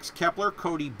right, Max Kepler,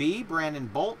 Cody B, Brandon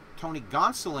Bolt, Tony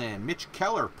Gonsolin, Mitch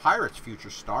Keller, Pirates future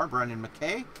star, Brendan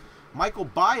McKay, Michael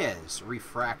Baez,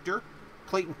 refractor,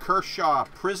 Clayton Kershaw,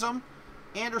 Prism,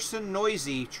 Anderson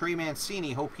Noisy, Trey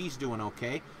Mancini, hope he's doing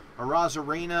okay,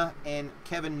 Arozarena, and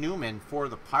Kevin Newman for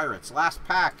the Pirates. Last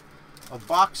pack of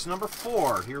box number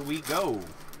 4. Here we go.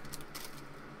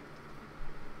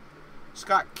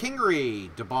 Scott Kingery,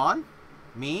 DeBon,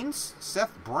 Means,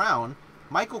 Seth Brown,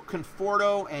 Michael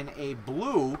Conforto, and a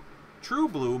blue, true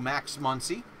blue, Max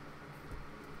Muncy.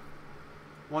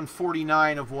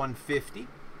 149 of 150.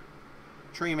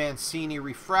 Trey Mancini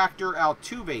refractor,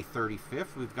 Altuve,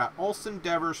 35th. We've got Olsen,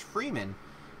 Devers, Freeman,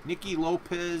 Nicky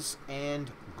Lopez,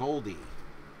 and Goldie.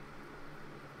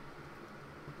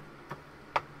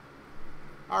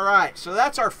 All right, so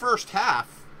that's our first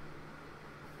half.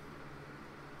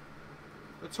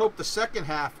 Let's hope the second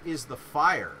half is the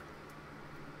fire.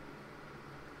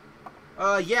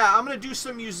 Yeah, I'm going to do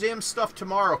some museum stuff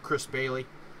tomorrow, Chris Bailey.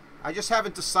 I just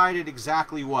haven't decided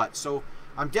exactly what. So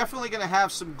I'm definitely going to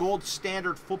have some gold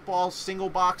standard football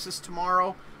single boxes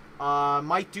tomorrow.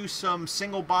 Might do some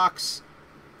single box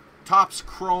Topps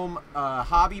Chrome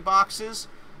hobby boxes.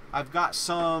 I've got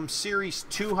some Series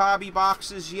 2 hobby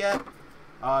boxes yet.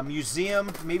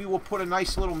 Museum, maybe we'll put a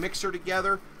nice little mixer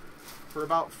together for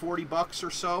about 40 bucks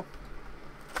or so.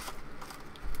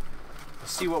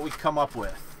 Let's see what we come up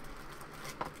with.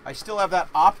 I still have that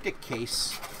optic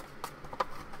case.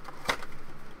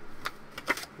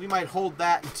 We might hold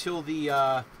that until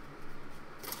the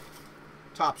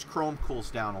Topps Chrome cools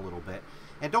down a little bit.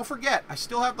 And don't forget, I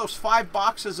still have those 5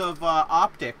 boxes of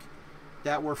optic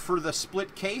that were for the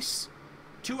split case.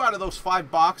 2 out of those 5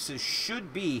 boxes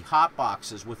should be hot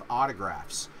boxes with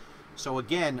autographs. So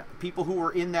again, people who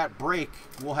are in that break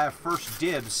will have first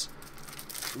dibs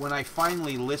when I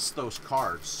finally list those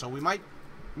cards. So we might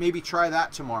maybe try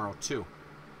that tomorrow too.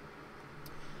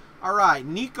 All right,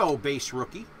 Nico base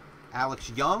rookie,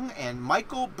 Alex Young, and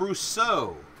Michael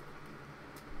Brousseau.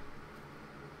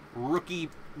 Rookie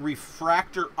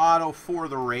refractor auto for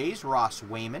the Rays, Ross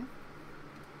Wayman.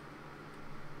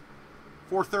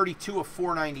 432 of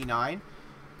 499.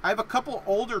 I have a couple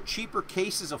older, cheaper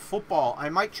cases of football. I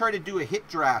might try to do a hit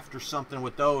draft or something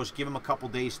with those. Give them a couple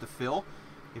days to fill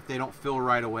if they don't fill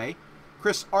right away.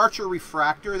 Chris Archer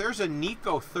refractor. There's a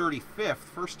Nico 35th.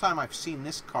 First time I've seen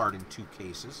this card in 2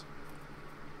 cases.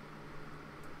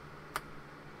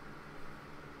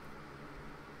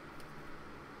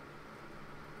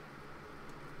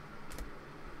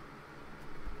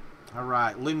 All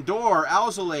right, Lindor,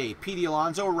 Alzolay, Pete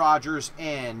Alonso, Rogers,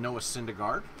 and Noah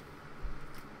Syndergaard.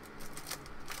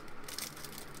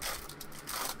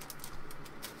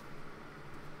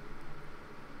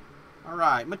 All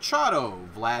right, Machado,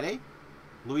 Vlade,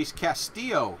 Luis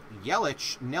Castillo,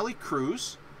 Yelich, Nelly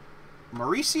Cruz,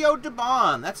 Mauricio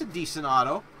Dubon. That's a decent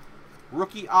auto.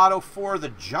 Rookie auto for the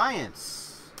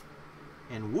Giants.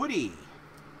 And Woody.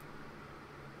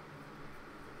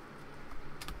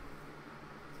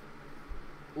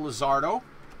 Luzardo,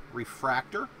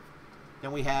 refractor.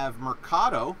 Then we have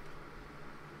Mercado,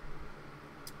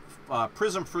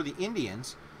 prism for the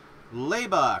Indians.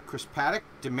 Leba, Chris Paddock,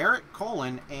 Demerit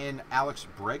Colin, and Alex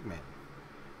Bregman.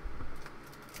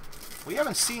 We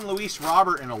haven't seen Luis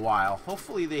Robert in a while.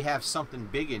 Hopefully they have something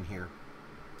big in here.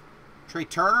 Trey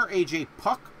Turner, AJ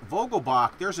Puck,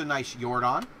 Vogelbach. There's a nice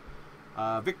Jordan.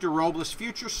 Victor Robles,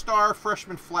 future star,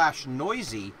 freshman flash,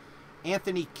 Noisy.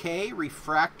 Anthony K,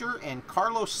 refractor, and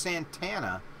Carlos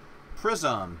Santana,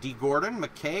 prism. D. Gordon,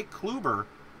 McKay, Kluber,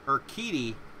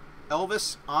 Urquidy,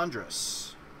 Elvis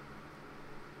Andrus.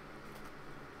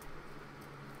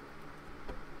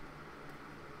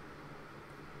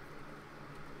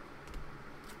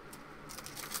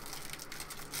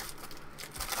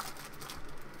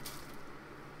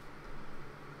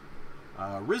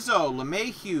 Rizzo,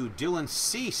 LeMahieu, Dylan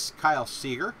Cease, Kyle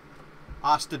Seager.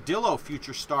 Astudillo,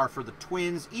 future star for the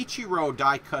Twins. Ichiro,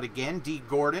 die cut again. D.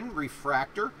 Gordon,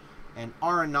 refractor. And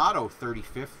Arenado,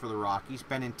 35th for the Rockies.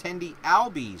 Benintendi,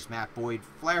 Albies, Matt Boyd,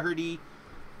 Flaherty,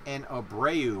 and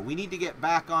Abreu. We need to get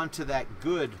back onto that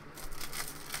good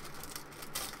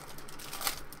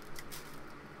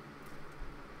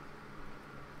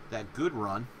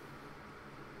run.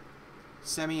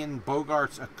 Semyon,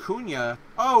 Bogarts, Acuna.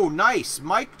 Oh, nice.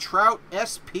 Mike Trout,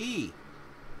 SP.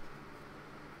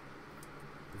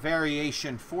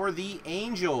 Variation for the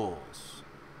Angels.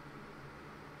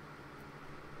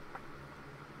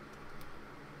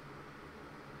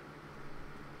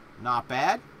 Not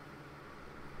bad.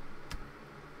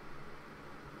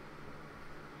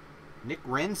 Nick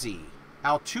Renzi.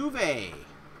 Altuve.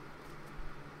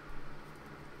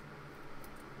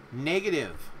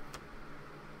 Negative.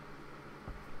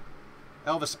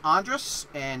 Elvis Andrus,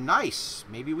 and nice.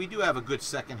 Maybe we do have a good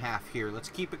second half here. Let's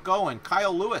keep it going.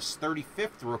 Kyle Lewis,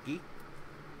 35th rookie.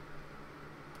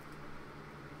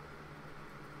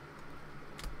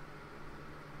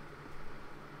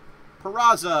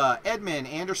 Peraza, Edman,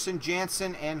 Anderson,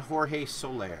 Jansen, and Jorge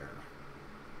Soler.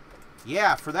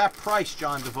 Yeah, for that price,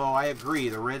 John DeVoe, I agree.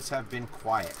 The Reds have been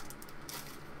quiet.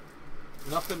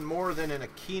 Nothing more than an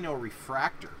Aquino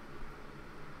refractor.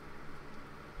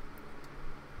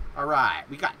 All right,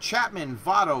 we got Chapman,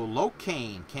 Votto,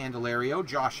 Locane, Candelario,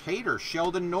 Josh Hader,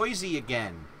 Sheldon Noisy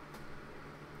again.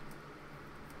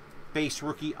 Base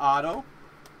rookie auto.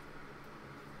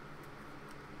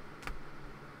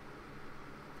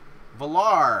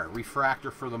 Villar,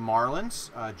 refractor for the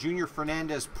Marlins. Junior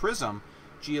Fernandez, prism.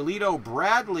 Giolito,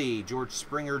 Bradley, George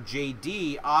Springer,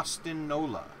 JD, Austin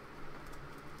Nola.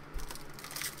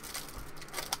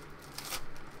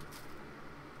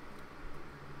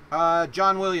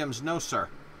 John Williams, no sir.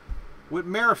 Whit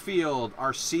Merrifield,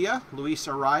 Arcia, Luis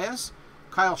Arias,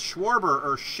 Kyle Schwarber,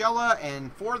 Urshela,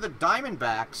 and for the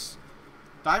Diamondbacks,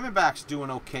 Diamondbacks doing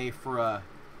okay for a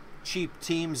cheap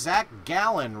team. Zach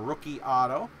Gallen, rookie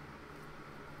auto.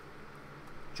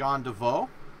 John DeVoe,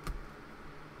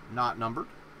 not numbered.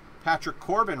 Patrick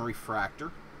Corbin,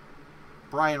 refractor.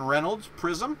 Brian Reynolds,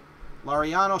 prism.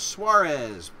 Lariano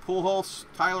Suarez, Pujols,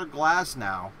 Tyler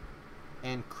Glasnow,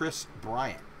 and Chris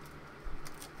Bryant.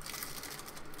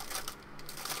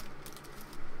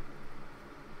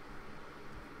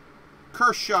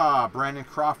 Kershaw, Brandon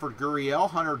Crawford, Gurriel,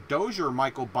 Hunter Dozier,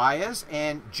 Michael Baez,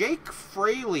 and Jake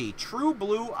Fraley, True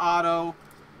Blue Auto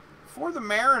For the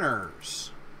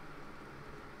Mariners,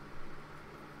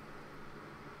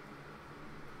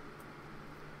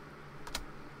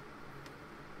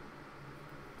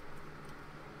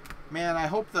 man, I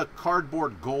hope the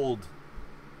cardboard gold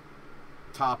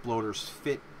top loaders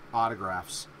fit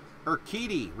autographs.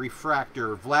 Urquidy,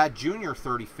 refractor. Vlad Jr.,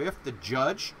 35th. The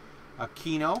Judge,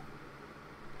 Aquino.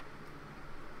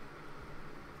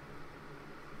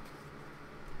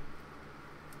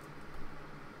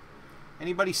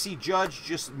 Anybody see Judge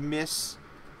just miss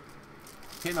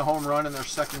hitting a home run in their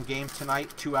second game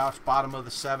tonight? 2 outs, bottom of the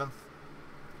 7th.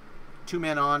 2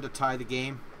 men on to tie the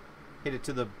game. Hit it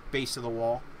to the base of the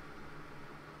wall.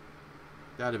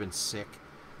 That'd have been sick.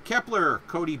 Kepler,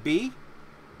 Cody B.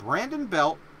 Brandon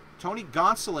Belt, Tony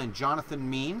Gonsolin, Jonathan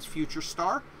Means, future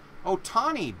star.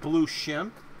 Ohtani, blue shim.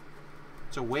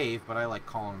 It's a wave, but I like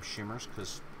calling them shimmers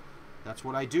because that's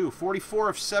what I do. 44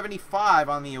 of 75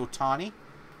 on the Ohtani.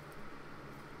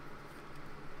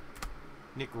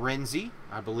 Nick Renzi,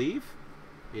 I believe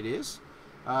it is.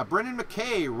 Brendan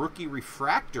McKay, rookie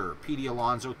refractor. Petey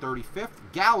Alonso, 35th.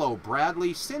 Gallo,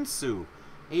 Bradley, Sinsu,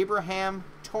 Abraham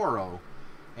Toro,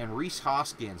 and Reese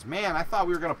Hoskins. Man, I thought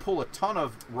we were going to pull a ton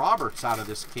of Roberts out of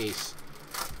this case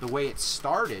the way it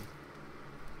started.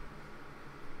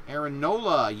 Aaron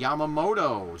Nola,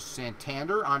 Yamamoto,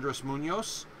 Santander, Andres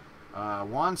Munoz,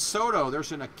 Juan Soto.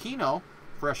 There's an Aquino,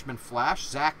 freshman flash.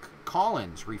 Zach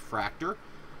Collins, refractor.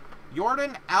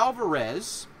 Yordan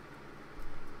Alvarez,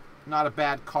 not a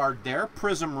bad card there.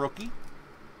 Prism rookie.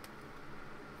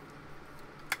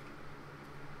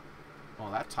 Oh,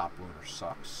 that top loader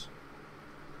sucks.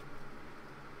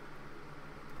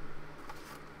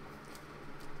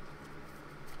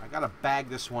 I gotta bag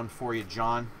this one for you,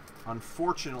 John.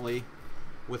 Unfortunately,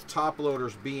 with top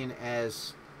loaders being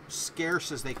as scarce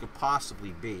as they could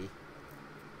possibly be.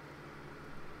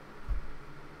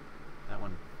 That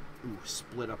one, ooh,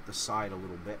 split up the side a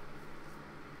little bit.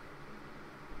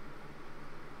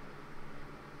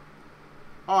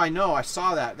 Oh, I know, I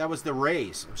saw that. That was the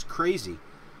Rays. It was crazy.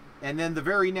 And then the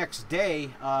very next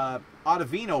day,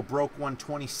 Ottavino broke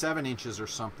 127 inches or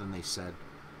something, they said.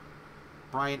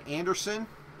 Brian Anderson,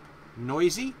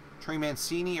 Noisy, Trey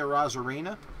Mancini,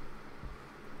 Arozarena.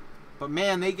 But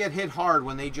man, they get hit hard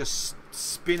when they just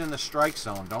spin in the strike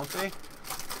zone, don't they?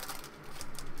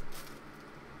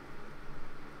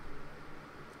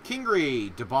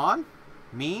 Kingery, Devon,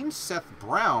 Means, Seth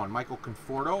Brown, Michael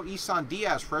Conforto, Isan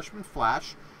Diaz, freshman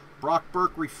flash, Brock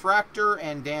Burke, refractor,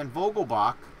 and Dan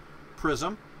Vogelbach,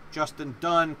 prism. Justin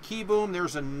Dunn, Keyboom.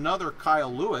 There's another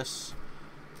Kyle Lewis.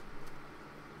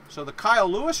 So the Kyle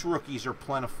Lewis rookies are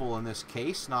plentiful in this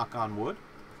case, knock on wood.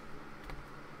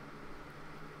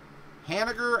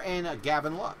 Haniger and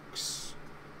Gavin Lux.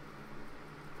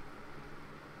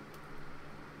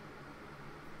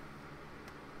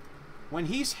 When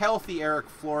he's healthy, Eric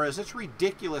Flores, it's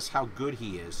ridiculous how good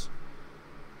he is.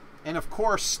 And of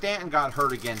course, Stanton got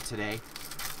hurt again today.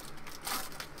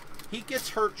 He gets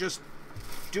hurt just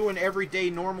doing everyday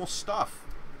normal stuff.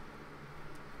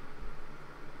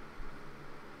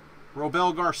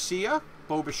 Robel Garcia,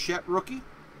 Bo Bichette rookie.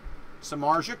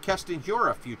 Samardzija, Keston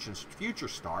Hiura, future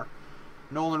star.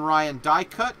 Nolan Ryan die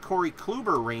cut. Corey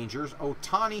Kluber, Rangers.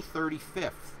 Ohtani,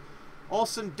 35th.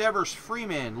 Olsen, Devers,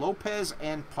 Freeman, Lopez,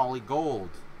 and Pauly Gold.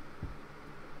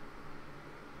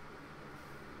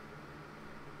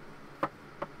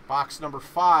 Box number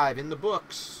 5 in the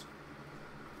books.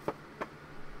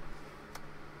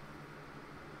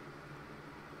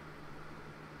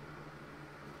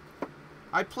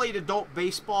 I played adult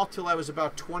baseball till I was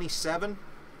about 27,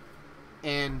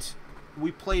 and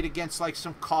we played against like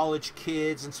some college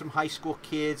kids and some high school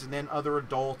kids and then other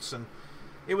adults, and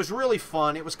it was really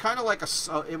fun. It was kind of like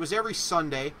it was every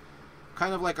Sunday,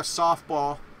 kind of like a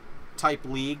softball type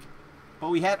league, but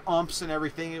we had umps and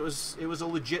everything. It was a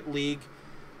legit league,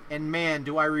 and man,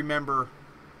 do I remember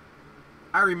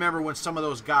when some of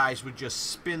those guys would just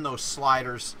spin those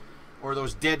sliders or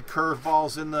those dead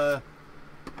curveballs in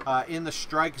the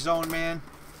strike zone, man.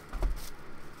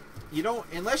 You don't,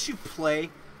 unless you play,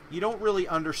 you don't really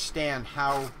understand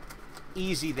how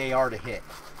easy they are to hit.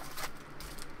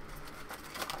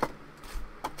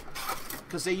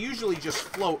 Because they usually just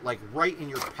float like right in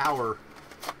your power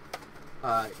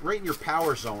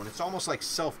zone. It's almost like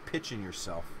self-pitching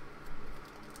yourself.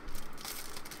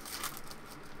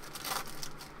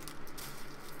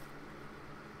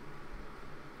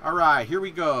 All right, here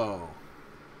we go.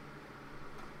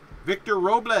 Victor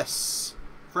Robles,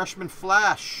 freshman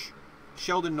flash.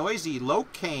 Sheldon Noisy,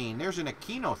 Locane. There's an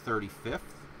Aquino, 35th.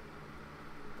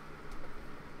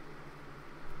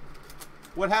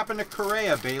 What happened to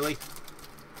Correa, Bailey?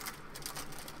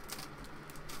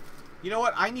 You know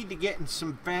what? I need to get in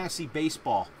some fantasy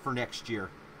baseball for next year.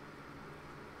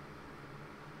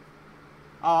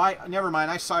 Oh, never mind.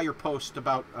 I saw your post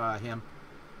about him.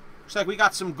 Looks like we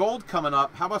got some gold coming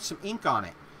up. How about some ink on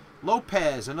it?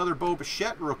 Lopez, another Bo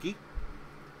Bichette rookie.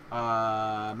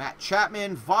 Matt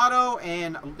Chapman, Votto,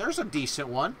 and there's a decent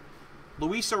one.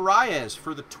 Luis Arias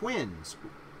for the Twins.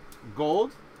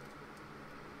 Gold.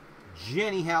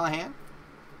 Jenny Hallahan.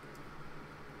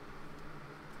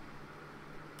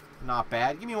 Not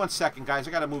bad. Give me 1 second, guys.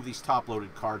 I got to move these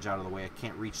top-loaded cards out of the way. I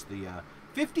can't reach the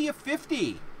 50 of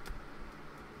 50.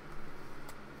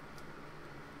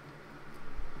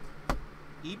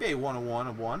 eBay 101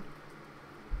 of 1.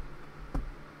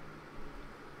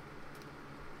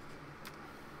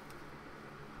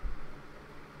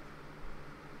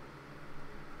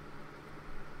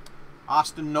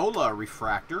 Austin Nola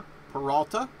refractor.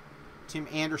 Peralta. Tim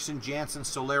Anderson, Jansen,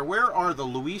 Soler. Where are the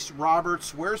Luis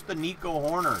Roberts? Where's the Nico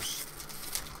Horners?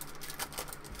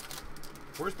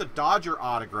 Where's the Dodger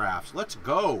autographs? Let's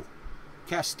go.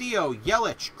 Castillo,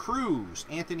 Yelich, Cruz,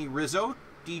 Anthony Rizzo,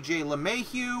 DJ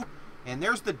LeMahieu. And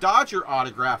there's the Dodger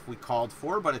autograph we called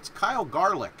for, but it's Kyle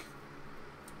Garlick.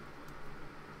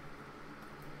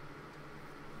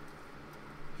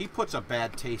 He puts a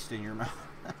bad taste in your mouth.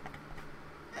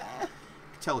 You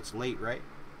can tell it's late, right?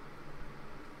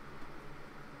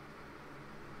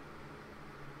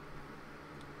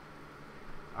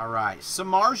 All right,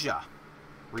 Samardzija,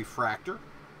 refractor.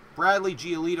 Bradley,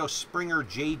 Giolito, Springer,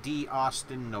 J.D.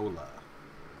 Austin, Nola.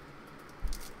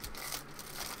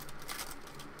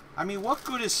 I mean, what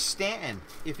good is Stanton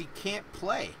if he can't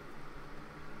play?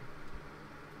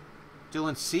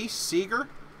 Dylan Cease, Seager,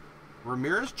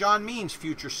 Ramirez, John Means,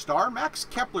 future star. Max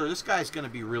Kepler, this guy's going to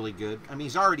be really good. I mean,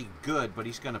 he's already good, but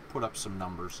he's going to put up some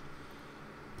numbers.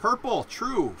 Purple,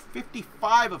 true,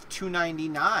 55 of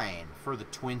 299 for the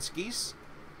Twinskies.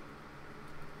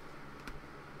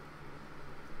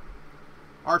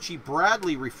 Archie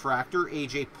Bradley refractor,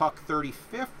 AJ Puck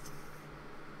 35th,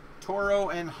 Toro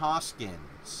and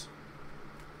Hoskins.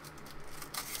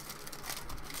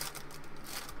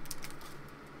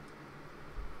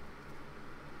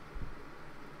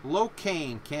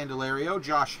 Locane, Candelario,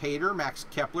 Josh Hader, Max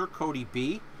Kepler, Cody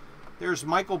B. There's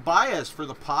Michael Baez for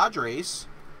the Padres.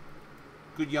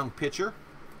 Good young pitcher.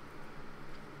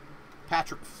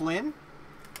 Patrick Flynn.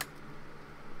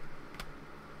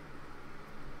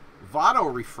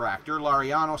 Votto refractor,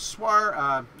 Lariano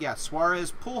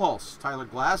Suarez, Pujols, Tyler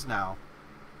Glasnow,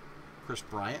 Chris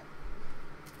Bryant.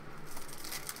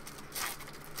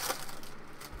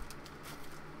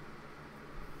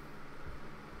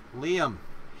 Liam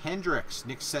Hendricks,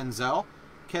 Nick Senzel,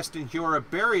 Keston Hiura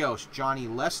Barrios, Johnny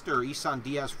Lester, Isan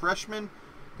Diaz freshman.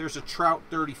 There's a Trout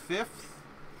 35th.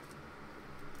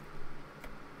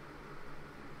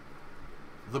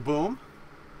 The Boom.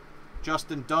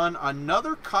 Justin Dunn,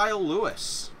 another Kyle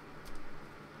Lewis.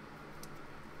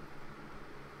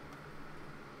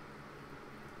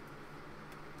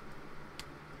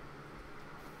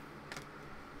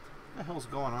 What the hell's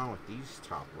going on with these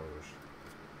top loaders?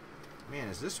 Man,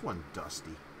 is this one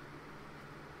dusty?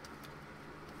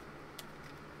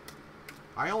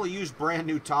 I only use brand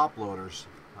new top loaders.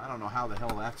 I don't know how the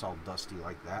hell that's all dusty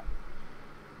like that.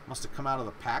 Must have come out of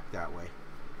the pack that way.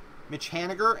 Mitch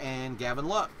Haniger and Gavin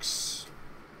Lux.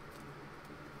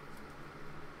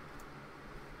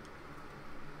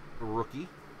 A rookie.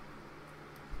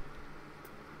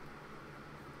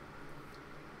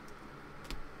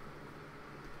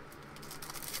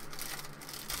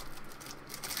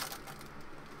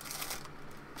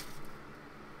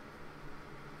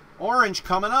 Orange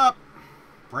coming up.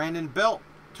 Brandon Belt,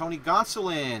 Tony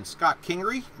Gonsolin, Scott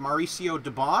Kingery, Mauricio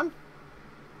Dubon.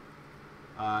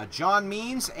 John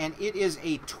Means, and it is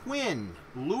a twin,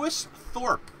 Lewis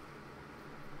Thorpe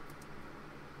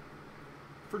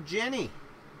for Jenny.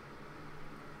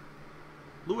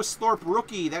 Lewis Thorpe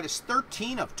rookie, that is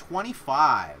 13 of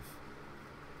 25.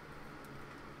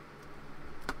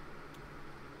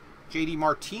 JD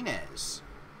Martinez.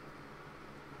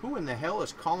 Who in the hell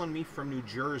is calling me from New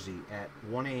Jersey at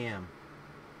 1 a.m.?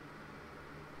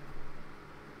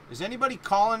 Is anybody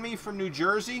calling me from New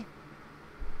Jersey?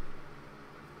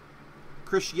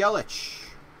 Chris Yelich.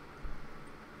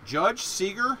 Judge,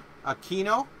 Seager,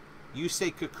 Aquino,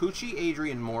 Yusei Kikuchi,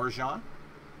 Adrian Morejon.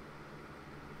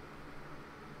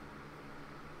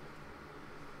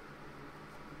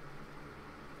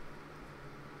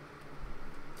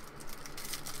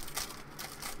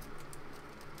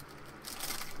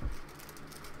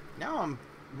 Now I'm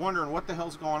wondering what the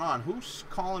hell's going on. Who's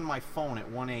calling my phone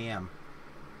at 1 a.m.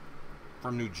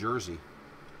 from New Jersey?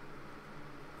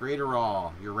 Greater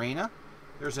All. Urena.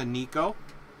 There's a Nico.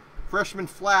 Freshman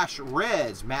Flash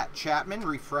Reds, Matt Chapman.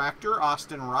 Refractor,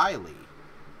 Austin Riley.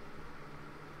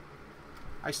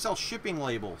 I sell shipping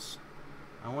labels.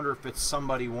 I wonder if it's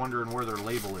somebody wondering where their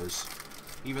label is.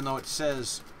 Even though it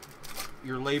says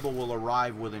your label will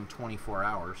arrive within 24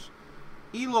 hours.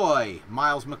 Eloy,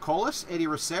 Miles McCollus, Eddie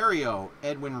Rosario,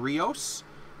 Edwin Rios,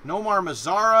 Nomar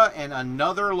Mazara, and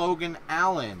another Logan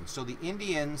Allen. So the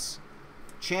Indians,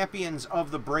 champions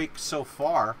of the break so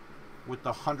far, with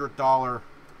the $100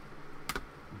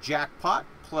 jackpot,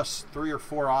 plus 3 or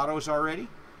 4 autos already.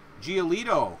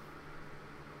 Giolito,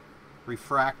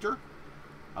 refractor.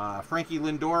 Frankie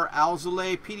Lindor,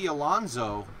 Alzolay, Pete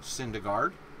Alonso,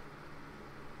 Syndergaard.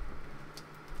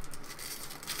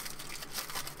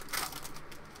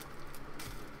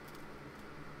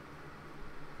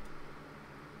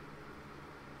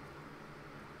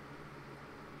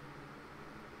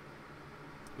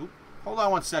 Hold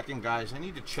on one second, guys. I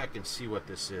need to check and see what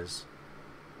this is.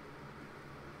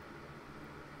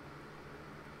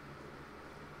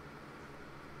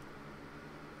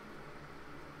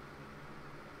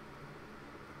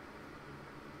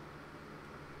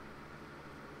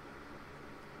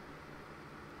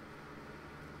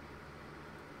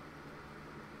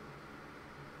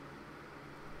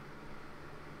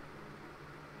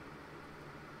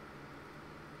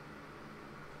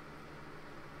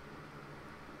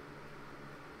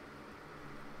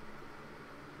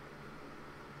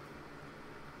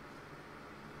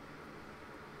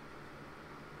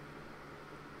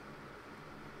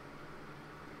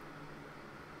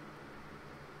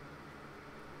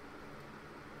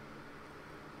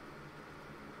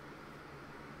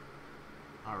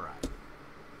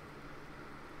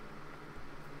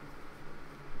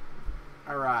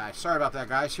 Alright, sorry about that,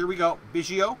 guys. Here we go.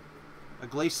 Biggio,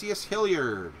 Iglesias,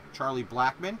 Hilliard, Charlie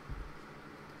Blackmon.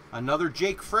 Another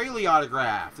Jake Fraley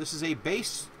autograph. This is a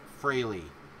base Fraley.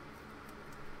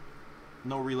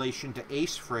 No relation to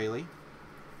Ace Fraley.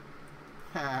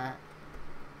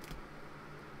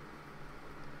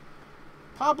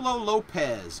 Pablo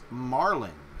Lopez,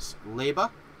 Marlins.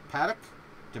 Leba, Paddock,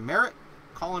 Demerit,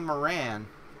 Colin Moran.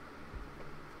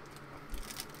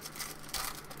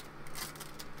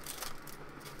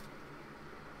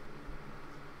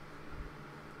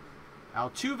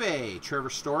 Altuve, Trevor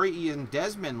Story, Ian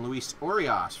Desmond, Luis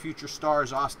Urias, Future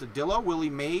Stars, Astudillo,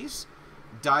 Willie Mays,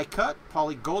 Die Cut,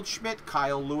 Paulie Goldschmidt,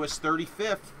 Kyle Lewis,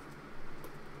 35th.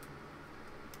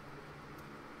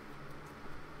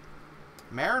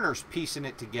 Mariners piecing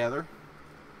it together.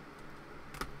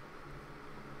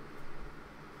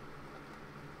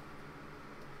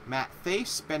 Matt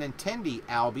Thace, Benintendi,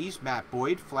 Albies, Matt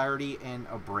Boyd, Flaherty, and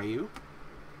Abreu.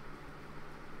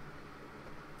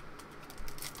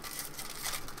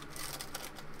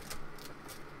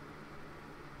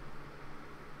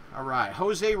 All right,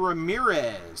 Jose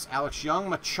Ramirez, Alex Young,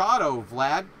 Machado,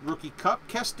 Vlad, Rookie Cup,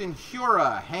 Keston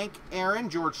Hiura, Hank Aaron,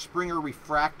 George Springer,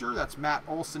 Refractor. That's Matt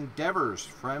Olson, Devers,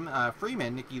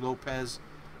 Freeman, Nicky Lopez,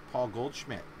 Paul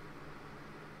Goldschmidt.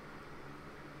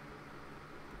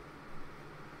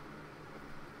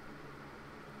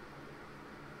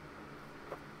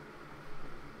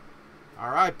 All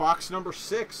right, box number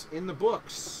 6 in the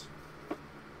books.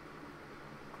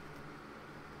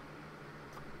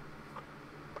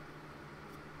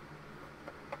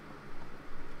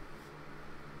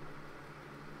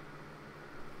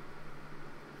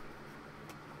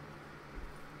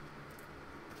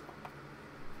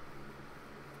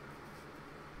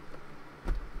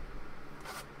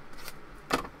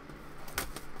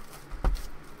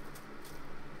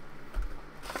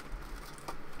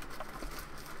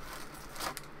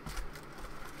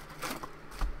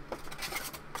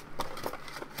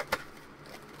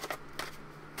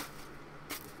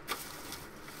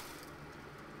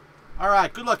 All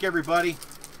right, good luck, everybody.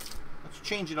 Let's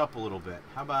change it up a little bit.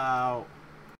 How about...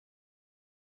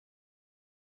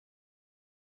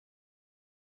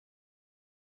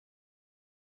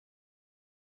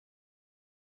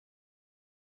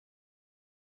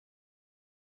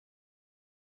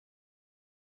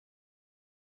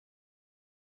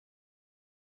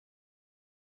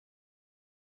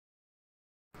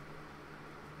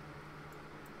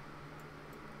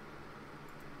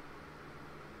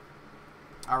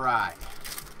 All right.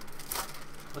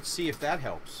 Let's see if that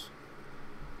helps.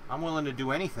 I'm willing to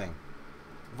do anything.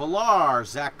 Villar,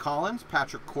 Zach Collins,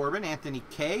 Patrick Corbin, Anthony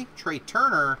Kay, Trey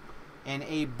Turner, and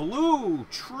a blue,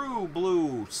 true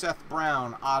blue, Seth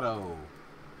Brown auto.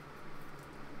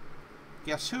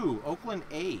 Guess who? Oakland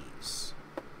A's.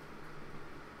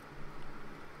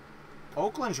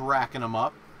 Oakland's racking them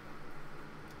up.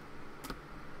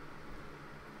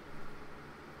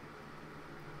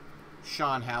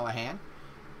 Sean Hallahan.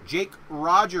 Jake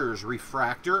Rogers,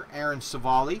 refractor. Aaron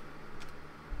Savali.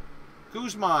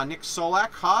 Guzman, Nick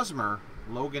Solak, Hosmer,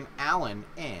 Logan Allen,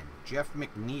 and Jeff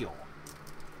McNeil.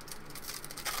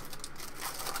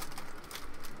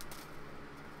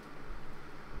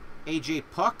 AJ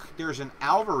Puck, there's an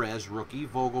Alvarez rookie,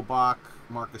 Vogelbach,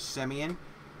 Marcus Semien.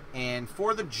 And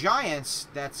for the Giants,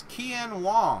 that's Kian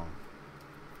Wong.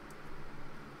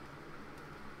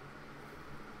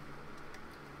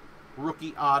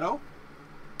 Rookie auto,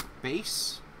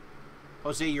 base,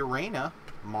 Jose Urena,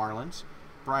 Marlins.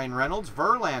 Brian Reynolds,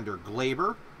 Verlander,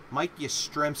 Glaber, Mike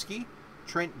Yastrzemski,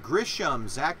 Trent Grisham,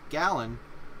 Zach Gallen,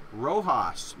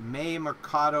 Rojas, May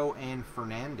Mercado, and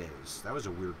Fernandez. That was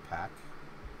a weird pack.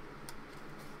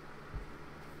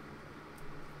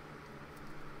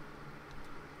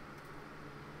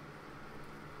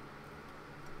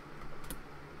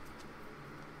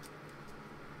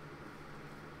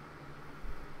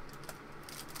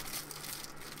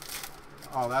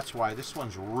 Oh, that's why. This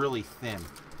one's really thin.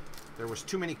 There was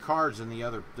too many cards in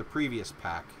the previous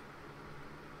pack.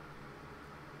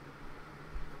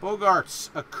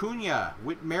 Bogarts, Acuna,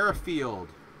 Whit Merrifield,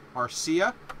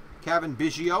 Arcia, Kevin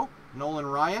Biggio, Nolan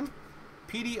Ryan,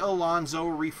 Petey Alonso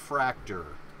refractor.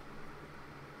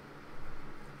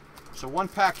 So one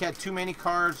pack had too many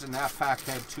cards and that pack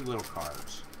had too little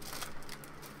cards.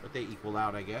 But they equal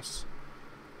out, I guess.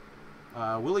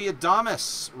 Willie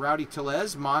Adames, Rowdy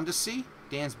Tellez, Mondesi,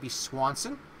 Dansby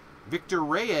Swanson, Victor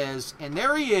Reyes, and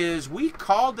there he is. We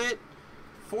called it.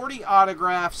 40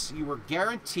 autographs. You were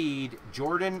guaranteed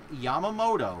Jordan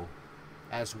Yamamoto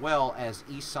as well as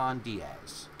Isan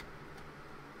Diaz.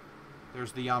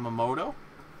 There's the Yamamoto.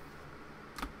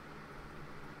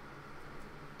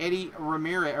 Eddie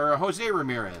Ramirez, or Jose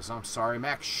Ramirez, I'm sorry.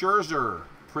 Max Scherzer,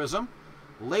 Prism.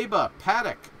 Leba,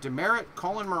 Paddock, Demerit,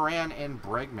 Colin Moran, and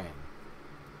Bregman.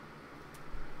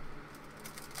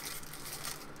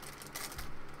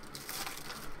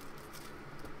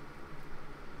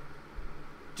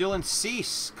 Dylan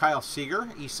Cease, Kyle Seager,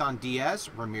 Isan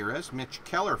Diaz, Ramirez, Mitch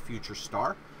Keller, future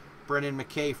star, Brendan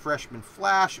McKay, freshman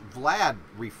flash, Vlad,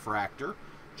 refractor,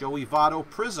 Joey Votto,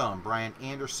 Prism, Brian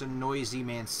Anderson, Noisy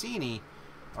Mancini,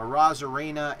 Araz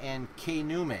Arena, and K.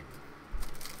 Newman.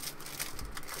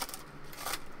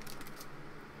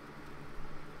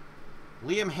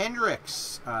 Liam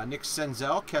Hendricks, Nick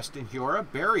Senzel, Keston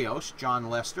Hiura, Barrios, John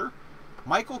Lester,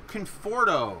 Michael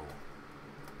Conforto.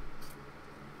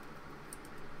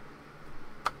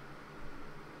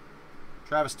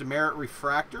 Travis Demerit,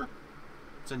 refractor.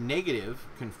 It's a negative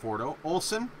Conforto.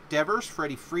 Olsen, Devers,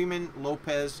 Freddie Freeman,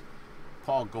 Lopez,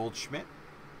 Paul Goldschmidt.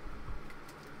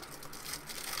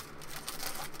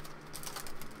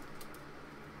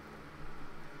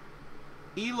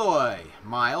 Eloy,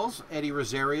 Miles, Eddie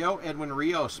Rosario, Edwin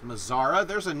Rios, Mazzara.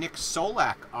 There's a Nick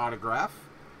Solak autograph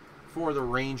for the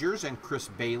Rangers and Chris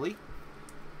Bailey.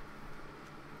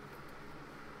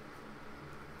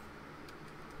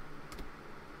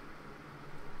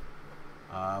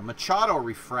 Machado,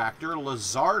 refractor,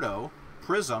 Lazardo,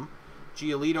 Prism,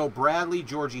 Giolito Bradley,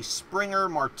 Georgie Springer,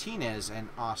 Martinez, and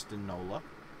Austin Nola.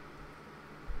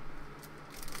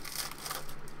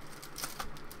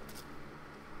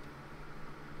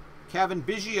 Kevin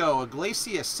Biggio,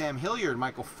 Iglesias, Sam Hilliard,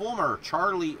 Michael Fulmer,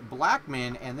 Charlie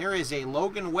Blackmon, and there is a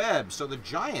Logan Webb. So the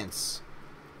Giants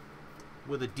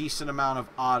with a decent amount of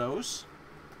autos.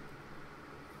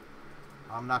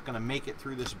 I'm not going to make it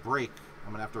through this break. I'm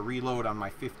going to have to reload on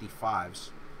my 55s.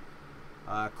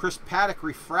 Chris Paddock,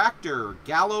 refractor,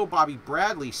 Gallo, Bobby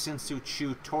Bradley, Sinsu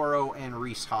Chu, Toro, and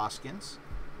Rhys Hoskins.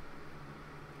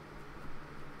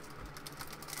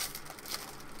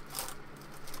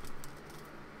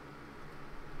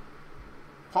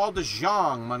 Paul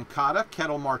DeJong, Moncada,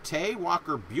 Kettle Marte,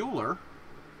 Walker Buehler,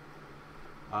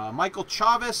 Michael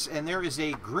Chavis, and there is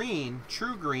a green,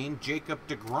 true green, Jacob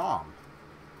deGrom.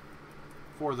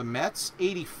 For the Mets,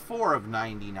 84 of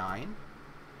 99.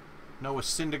 Noah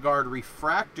Syndergaard,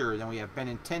 refractor. Then we have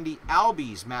Benintendi,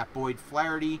 Albies, Matt Boyd,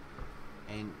 Flaherty,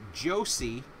 and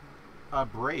Josie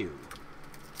Abreu.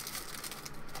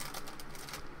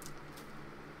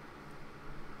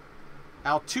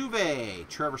 Altuve,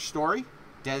 Trevor Story,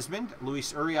 Desmond,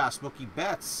 Luis Urias, Mookie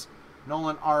Betts,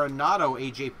 Nolan Arenado,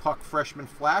 AJ Puck, freshman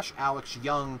flash, Alex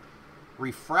Young,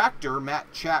 refractor,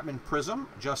 Matt Chapman, Prism,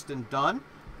 Justin Dunn,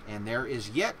 and there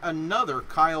is yet another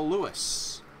Kyle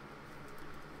Lewis.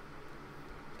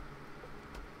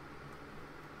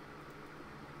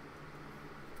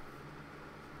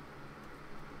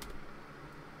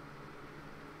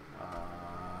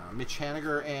 Mitch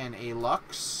Haniger and a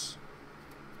Lux.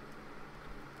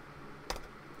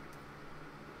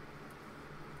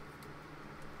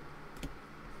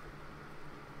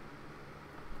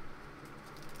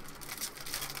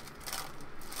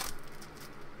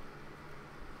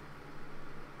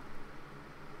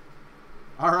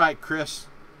 All right, Chris.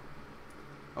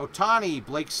 Otani,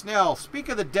 Blake Snell. Speak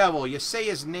of the devil. You say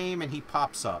his name and he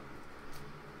pops up.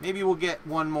 Maybe we'll get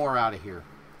one more out of here.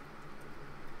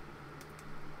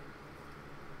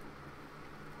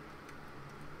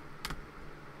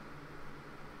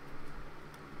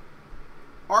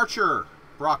 Archer,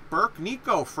 Brock Burke,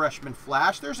 Nico, freshman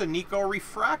flash. There's a Nico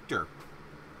refractor.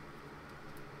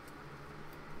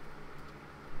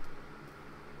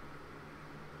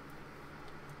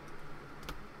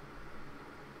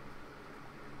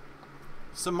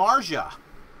 Samardzija,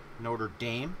 Notre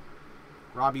Dame.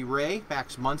 Robbie Ray,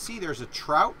 Max Muncy. There's a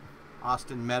Trout.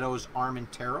 Austin Meadows,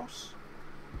 Armenteros.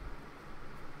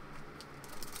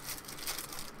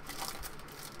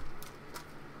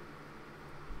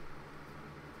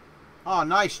 Oh,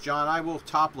 nice, John. I will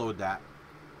top load that.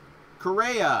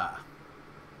 Correa.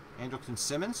 Andrelton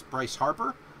Simmons. Bryce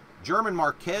Harper. German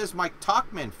Marquez. Mike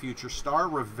Tauchman, future star.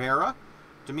 Rivera.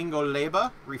 Domingo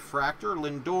Leba. Refractor.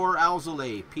 Lindor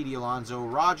Alzolay. Pete Alonso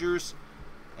Rogers.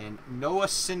 And Noah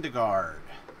Syndergaard.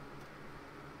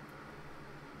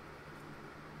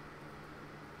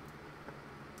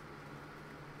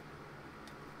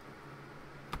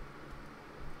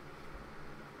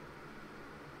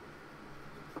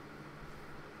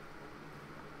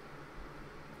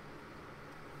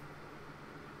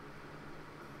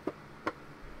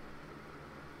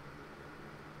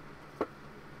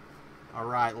 All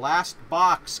right, last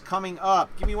box coming up.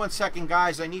 Give me 1 second,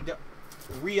 guys. I need to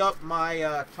re-up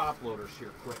my top loaders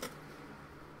here quick.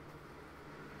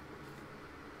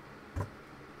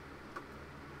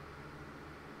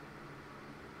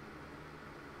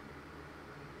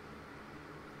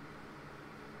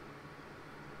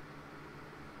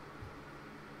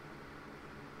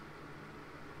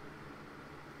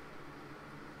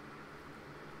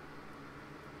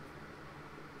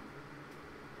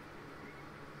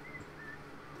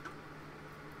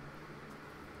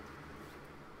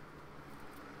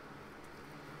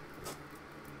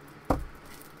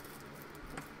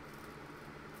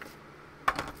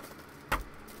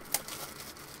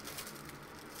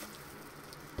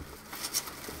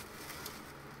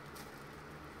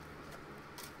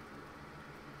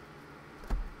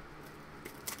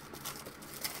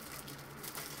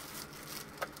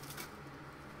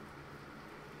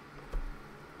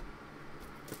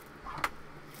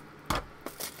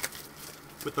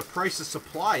 With the price of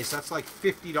supplies, that's like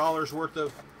 $50 worth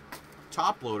of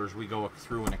top loaders we go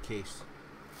through in a case.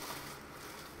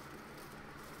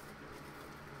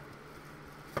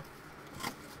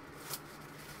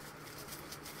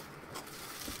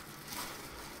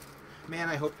 Man,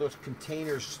 I hope those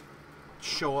containers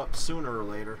show up sooner or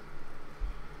later.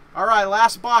 All right,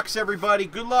 last box, everybody.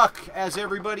 Good luck. As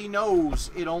everybody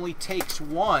knows, it only takes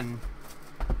one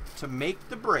to make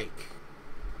the break.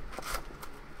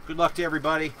 Good luck to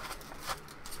everybody.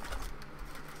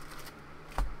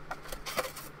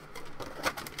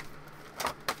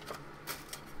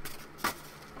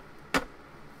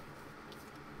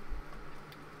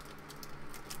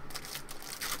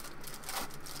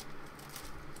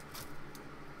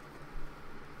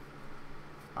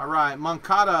 All right,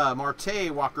 Moncada,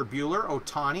 Marte, Walker Buehler,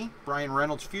 Otani, Brian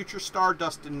Reynolds, future star,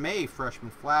 Dustin May,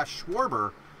 freshman flash,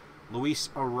 Schwarber, Luis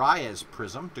Arias,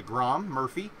 Prism, DeGrom,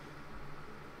 Murphy,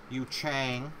 Yu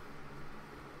Chang,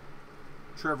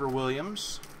 Trevor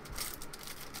Williams,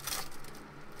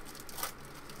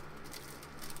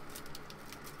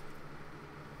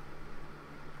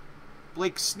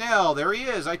 Blake Snell, there he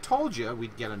is. I told you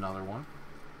we'd get another one.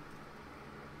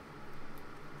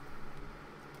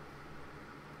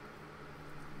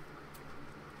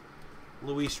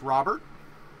 Luis Robert,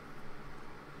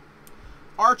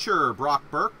 Archer, Brock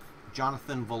Burke,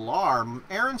 Jonathan Villar,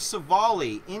 Aaron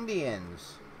Savali,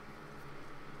 Indians.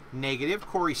 Negative,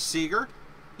 Corey Seager,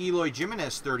 Eloy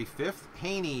Jimenez, 35th,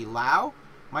 Haney Lau,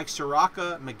 Mike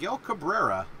Soraka, Miguel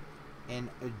Cabrera, and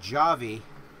Javi.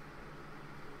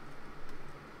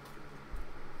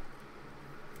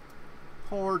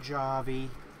 Poor Javi.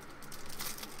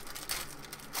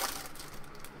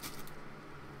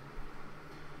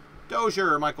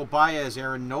 Dozier, Michael Baez,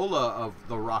 Aaron Nola of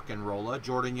the Rock and Rolla,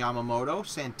 Jordan Yamamoto,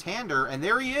 Santander, and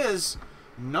there he is,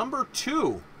 number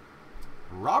 2,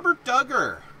 Robert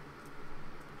Duggar.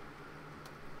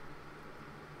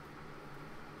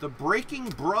 The breaking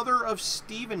brother of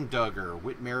Steven Duggar,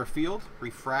 Whit Merrifield,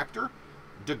 Refractor,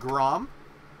 DeGrom,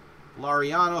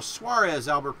 Lariano Suarez,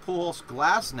 Albert Pujols,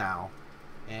 Glasnow,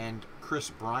 and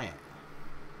Chris Bryant.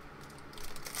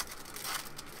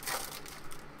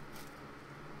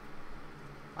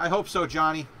 I hope so,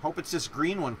 Johnny. Hope it's this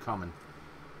green one coming.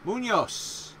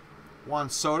 Munoz, Juan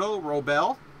Soto,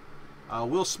 Robel,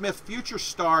 Will Smith Future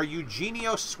Star,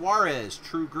 Eugenio Suarez,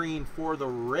 True Green for the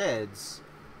Reds.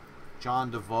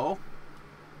 John DeVoe.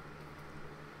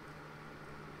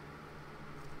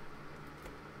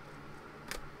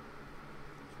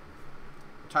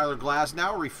 Tyler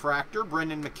Glasnow, Refractor.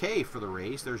 Brendan McKay for the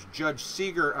Rays. There's Judge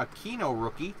Seager, Aquino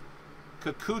rookie.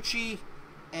 Kikuchi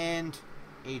and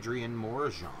Adrian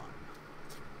Morajan.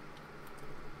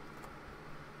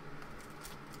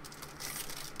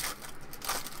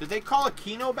 Did they call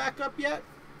Aquino back up yet?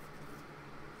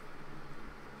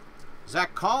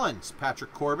 Zach Collins,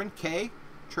 Patrick Corbin, K.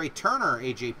 Trey Turner,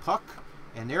 AJ Puck.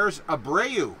 And there's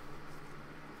Abreu.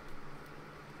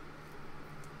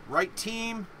 Right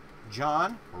team,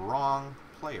 John. Wrong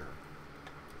player.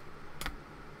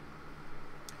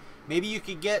 Maybe you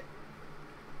could get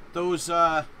those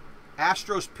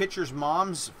Astros pitchers'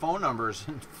 moms' phone numbers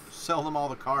and sell them all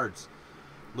the cards.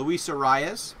 Luis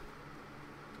Arias.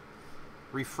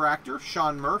 Refractor,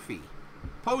 Sean Murphy.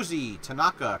 Posey,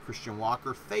 Tanaka, Christian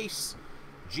Walker, Thace,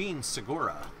 Gene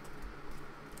Segura.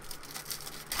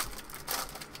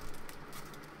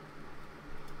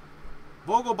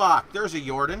 Vogelbach, there's a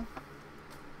Jordan.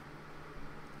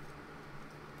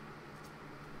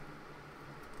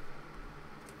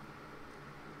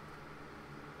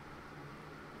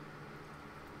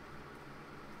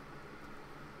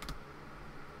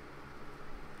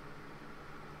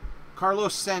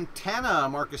 Carlos Santana,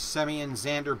 Marcus Semien,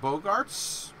 Xander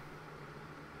Bogaerts.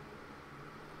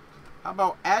 How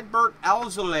about Adbert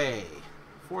Alzolay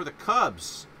for the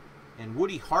Cubs and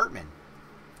Woody Hartman.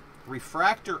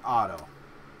 Refractor auto.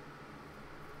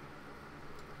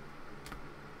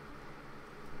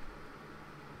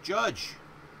 Judge.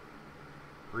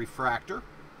 Refractor.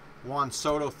 Juan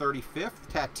Soto 35th.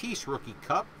 Tatis Rookie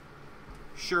Cup.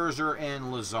 Scherzer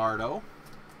and Luzardo.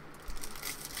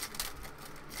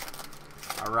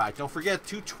 All right, don't forget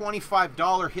two $25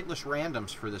 hitless randoms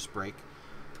for this break.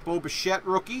 Bo Bichette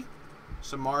rookie,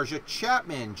 Samardzija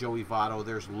Chapman, Joey Votto.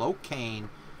 There's Locane.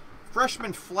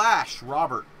 Freshman Flash,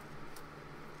 Robert.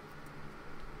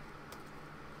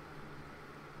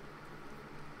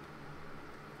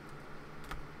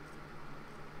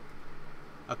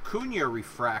 Acuna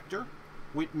refractor,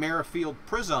 Whit Merrifield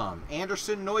Prism,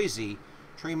 Anderson Noisy,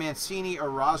 Trey Mancini,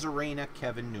 Arozarena,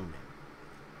 Kevin Newman.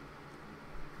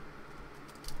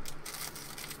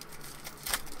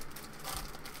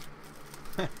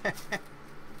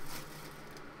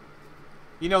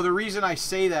 You know, the reason I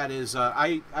say that is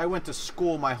I went to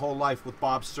school my whole life with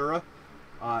Bob Sura,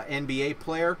 NBA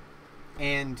player,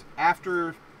 and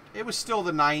after, it was still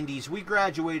the 90s. We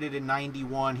graduated in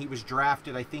 91. He was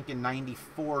drafted, I think, in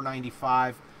 94,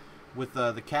 95 with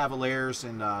the Cavaliers,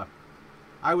 and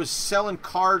I was selling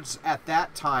cards at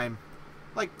that time,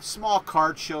 like small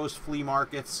card shows, flea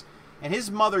markets, and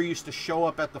his mother used to show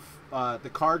up at the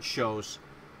card shows,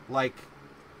 like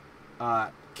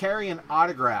carrying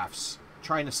autographs,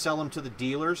 trying to sell them to the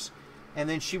dealers, and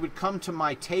then she would come to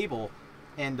my table,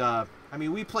 and I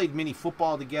mean, we played mini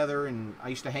football together, and I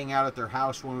used to hang out at their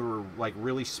house when we were like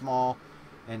really small,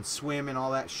 and swim and all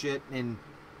that shit, and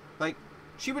like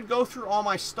she would go through all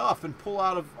my stuff and pull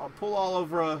all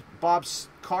of Bob's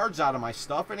cards out of my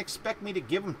stuff and expect me to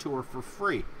give them to her for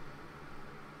free.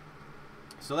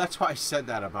 So that's why I said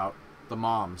that about the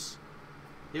moms.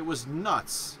 It was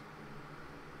nuts.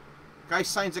 Guy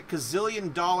signs a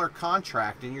gazillion-dollar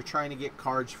contract and you're trying to get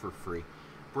cards for free.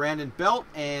 Brandon Belt,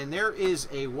 and there is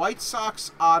a White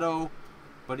Sox auto,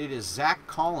 but it is Zach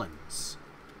Collins.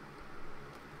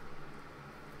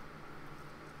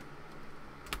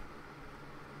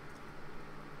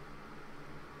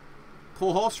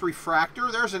 Pujols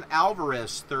refractor. There's an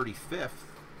Alvarez 35th.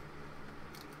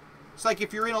 It's like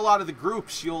if you're in a lot of the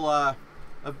groups, you'll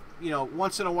you know,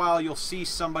 once in a while you'll see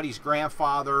somebody's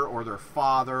grandfather or their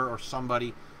father or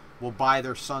somebody will buy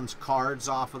their son's cards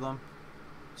off of them.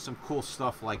 Some cool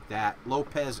stuff like that.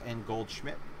 Lopez and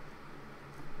Goldschmidt.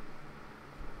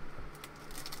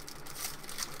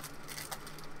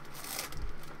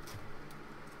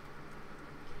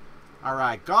 All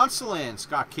right, Gonsolin,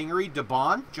 Scott Kingery,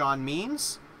 DeBon, John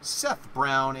Means, Seth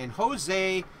Brown, and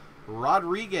Jose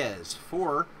Rodriguez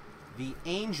for the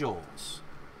Angels.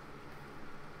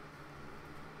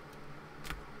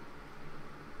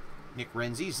 Nick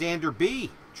Renzi, Xander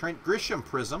B, Trent Grisham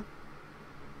Prism,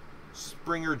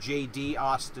 Springer JD,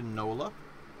 Austin Nola.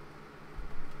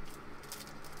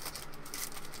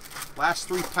 Last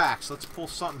three packs. Let's pull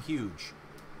something huge.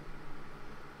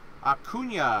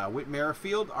 Acuna, Whit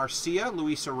Merrifield, Arcia,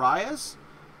 Luis Arias,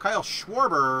 Kyle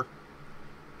Schwarber,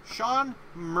 Sean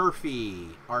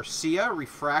Murphy, Arcia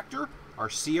Refractor,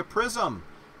 Arcia Prism,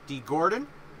 D. Gordon,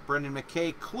 Brendan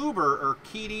McKay, Kluber,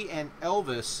 Urquidy, and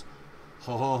Elvis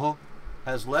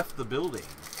has left the building.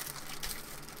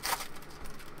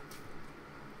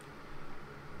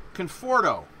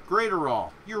 Conforto,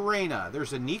 Graterol, Urena.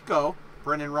 There's a Nico,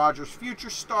 Brendan Rodgers, Future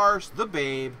Stars, The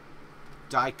Babe,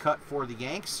 die cut for the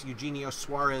Yanks, Eugenio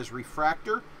Suarez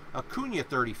Refractor, Acuna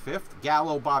 35th,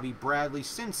 Gallo, Bobby Bradley,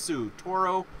 Sinsu,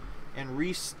 Toro, and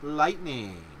Reese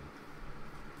Lightning.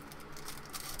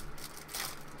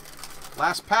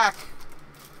 Last pack.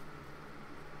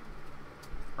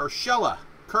 Urshela,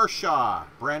 Kershaw,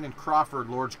 Brandon Crawford,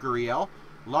 Lourdes Gurriel,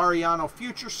 Laureano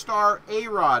Future Star,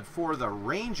 A-Rod for the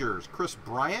Rangers, Chris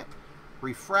Bryant,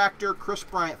 Refractor, Chris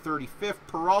Bryant 35th,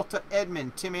 Peralta,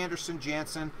 Edmund, Tim Anderson,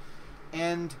 Jansen,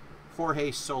 and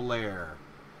Jorge Soler.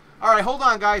 All right, hold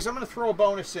on, guys. I'm going to throw a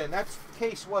bonus in. That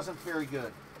case wasn't very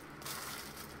good.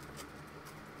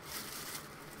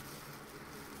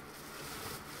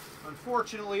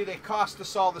 Unfortunately, they cost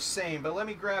us all the same, but let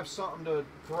me grab something to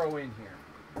throw in here.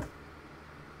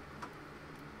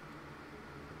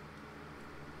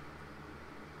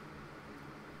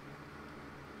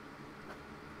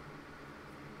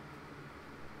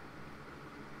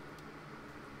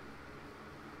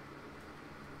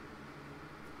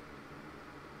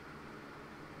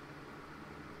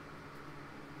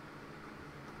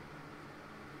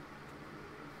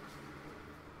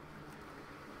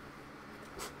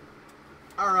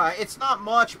 All right, it's not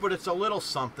much, but it's a little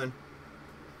something.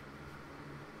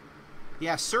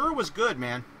 Yeah, Sir was good,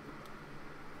 man.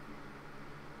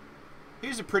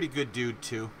 He's a pretty good dude,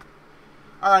 too.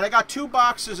 All right, I got 2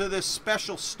 boxes of this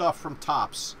special stuff from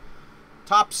Topps.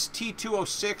 Topps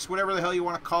T206, whatever the hell you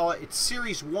want to call it. It's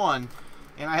Series 1,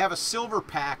 and I have a silver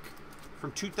pack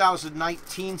from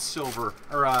 2019 silver,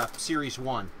 or Series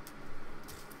 1.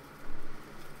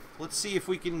 Let's see if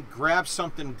we can grab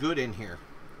something good in here.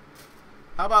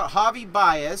 How about Javi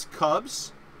Baez,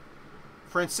 Cubs,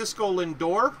 Francisco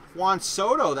Lindor, Juan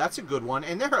Soto, that's a good one,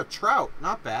 and they're a Trout,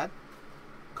 not bad.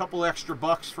 A couple extra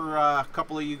bucks for a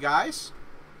couple of you guys.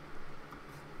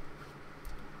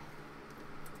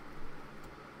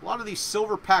 A lot of these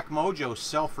silver pack mojos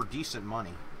sell for decent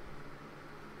money.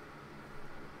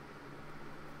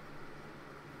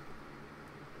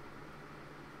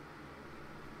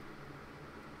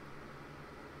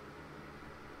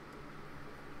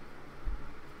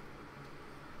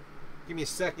 Give me a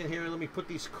second here. Let me put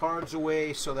these cards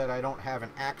away so that I don't have an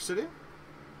accident.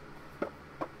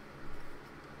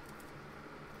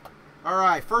 All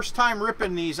right, first time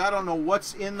ripping these. I don't know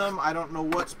what's in them. I don't know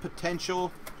what's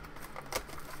potential.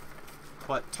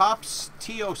 But Topps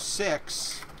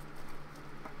T06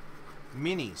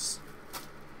 minis.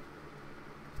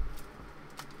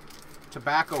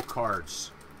 Tobacco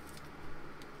cards.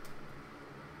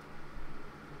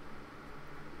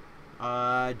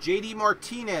 J.D.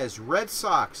 Martinez, Red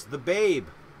Sox, The Babe,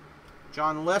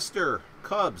 John Lester,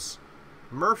 Cubs,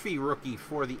 Murphy, rookie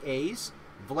for the A's,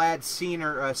 Vlad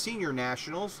Senior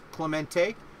Nationals,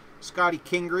 Clemente, Scotty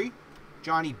Kingery,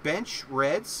 Johnny Bench,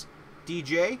 Reds,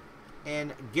 DJ,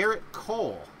 and Garrett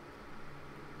Cole.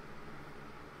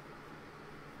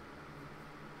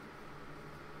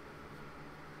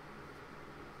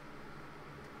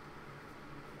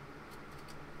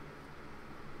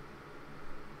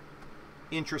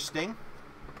 Interesting.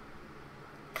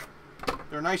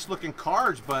 They're nice looking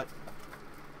cards, but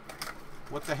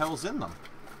what the hell's in them?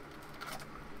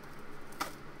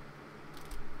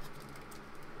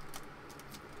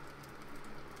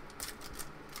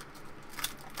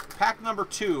 Pack number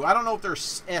 2. I don't know if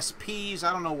there's SPs.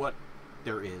 I don't know what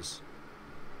there is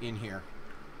in here.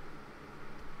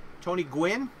 Tony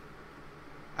Gwynn,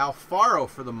 Alfaro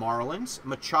for the Marlins,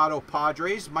 Machado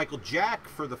Padres, Michael Jack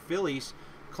for the Phillies,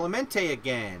 Clemente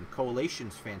again.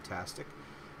 Collation's fantastic.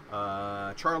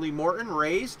 Charlie Morton,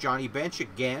 Rays. Johnny Bench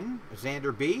again.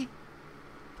 Xander B.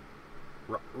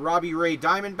 Robbie Ray,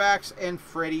 Diamondbacks. And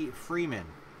Freddie Freeman.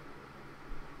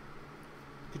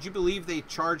 Could you believe they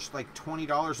charged like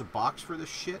 $20 a box for this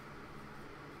shit?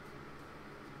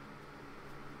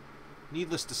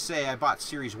 Needless to say, I bought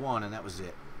Series 1 and that was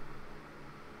it.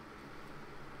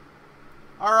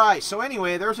 Alright, so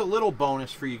anyway, there's a little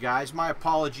bonus for you guys. My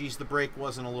apologies, the break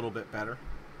wasn't a little bit better.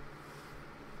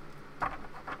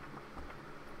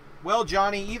 Well,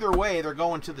 Johnny, either way, they're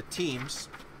going to the teams.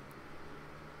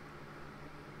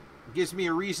 It gives me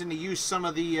a reason to use some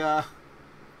of the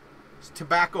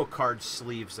tobacco card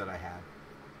sleeves that I had.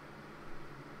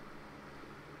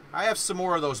 I have some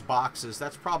more of those boxes.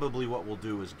 That's probably what we'll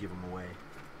do, is give them away.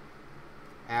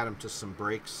 Add them to some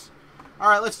breaks. All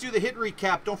right, let's do the hit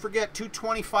recap. Don't forget, 2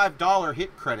 $25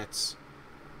 hit credits.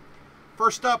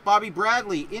 First up, Bobby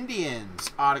Bradley,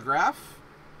 Indians autograph.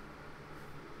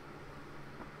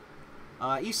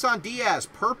 Isan Diaz,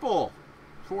 purple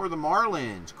for the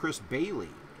Marlins, Chris Bailey.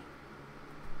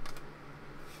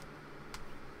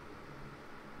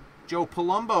 Joe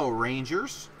Palumbo,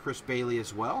 Rangers, Chris Bailey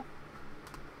as well.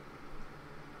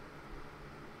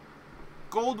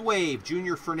 Gold Wave,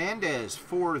 Junior Fernandez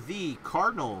for the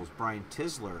Cardinals, Brian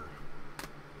Tisler,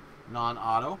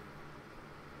 non-auto.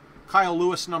 Kyle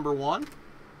Lewis, number 1.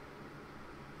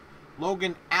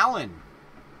 Logan Allen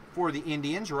for the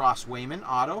Indians, Ross Wayman,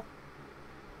 auto.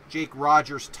 Jake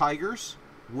Rogers, Tigers,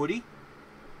 Woody.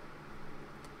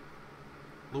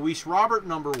 Luis Robert,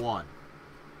 number 1.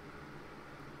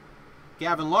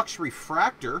 Gavin Lux,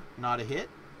 refractor, not a hit.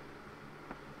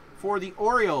 For the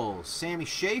Orioles, Sammy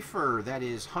Schaefer, that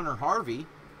is Hunter Harvey,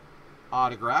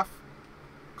 autograph.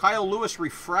 Kyle Lewis,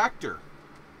 refractor.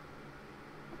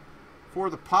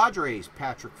 For the Padres,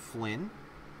 Patrick Flynn,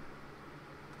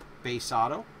 base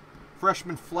auto.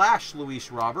 Freshman Flash,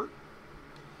 Luis Robert.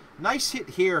 Nice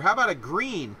hit here. How about a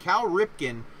green, Cal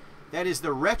Ripken, that is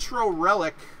the retro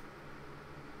relic,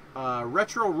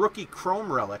 retro rookie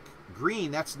chrome relic.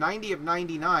 Green, that's 90 of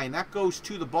 99. That goes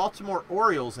to the Baltimore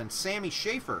Orioles and Sammy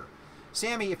Schaefer.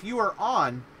 Sammy, if you are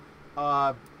on,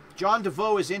 John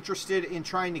DeVoe is interested in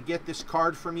trying to get this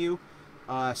card from you.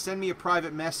 Send me a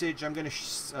private message. I'm going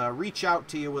to reach out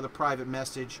to you with a private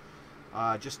message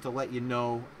just to let you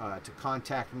know to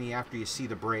contact me after you see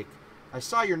the break. I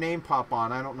saw your name pop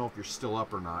on. I don't know if you're still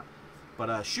up or not.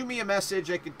 But shoot me a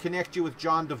message. I could connect you with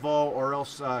John DeVoe or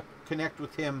else connect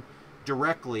with him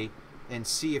directly and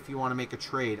see if you want to make a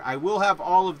trade. I will have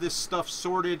all of this stuff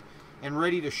sorted and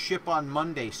ready to ship on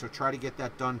Monday, so try to get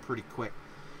that done pretty quick.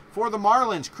 For the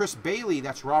Marlins, Chris Bailey,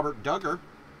 that's Robert Duggar.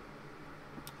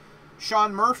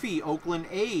 Sean Murphy, Oakland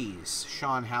A's,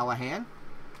 Sean Hallahan,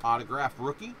 autograph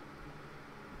rookie.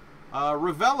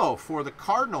 Ravello for the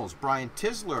Cardinals, Brian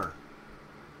Tisler.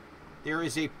 There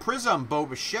is a Prism Bo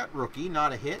Bichette rookie,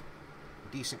 not a hit.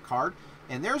 Decent card.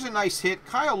 And there's a nice hit,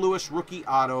 Kyle Lewis, rookie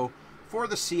auto for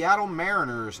the Seattle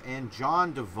Mariners and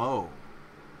John DeVoe.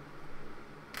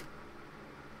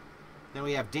 Then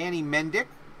we have Danny Mendick,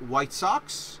 White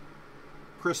Sox.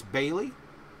 Chris Bailey,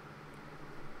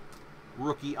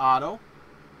 rookie auto.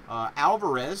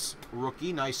 Alvarez,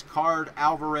 rookie, nice card.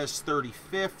 Alvarez,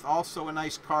 35th, also a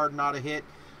nice card, not a hit.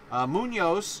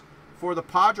 Munoz for the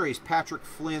Padres, Patrick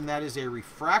Flynn, that is a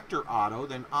refractor auto.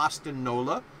 Then Austin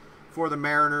Nola for the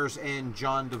Mariners and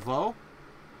John DeVoe.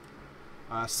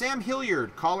 Sam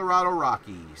Hilliard, Colorado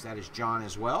Rockies, that is John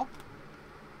as well.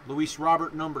 Luis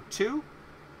Robert, number 2.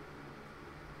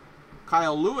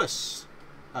 Kyle Lewis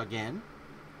again.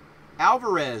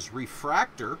 Alvarez,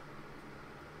 refractor,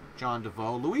 John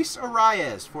DeVoe. Luis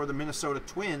Arias for the Minnesota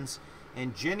Twins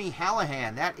and Jenny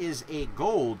Hallahan. That is a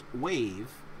gold wave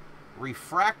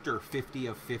refractor, 50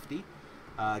 of 50.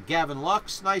 Gavin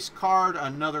Lux, nice card.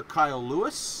 Another Kyle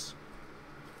Lewis.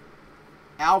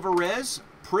 Alvarez,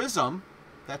 Prism.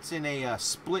 That's in a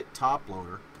split top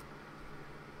loader.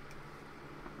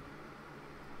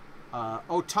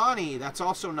 Otani, that's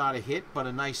also not a hit, but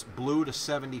a nice blue to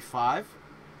 75.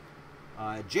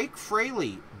 Jake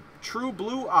Fraley, true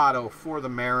blue auto for the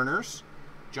Mariners,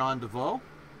 John DeVoe.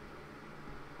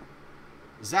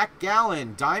 Zach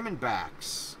Gallen,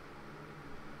 Diamondbacks.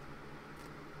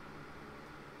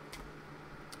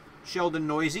 Sheldon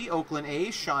Noisy, Oakland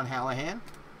A's, Sean Hallahan.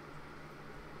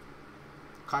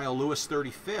 Kyle Lewis,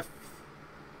 35th.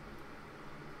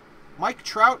 Mike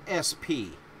Trout,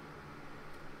 SP.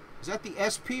 Is that the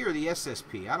SP or the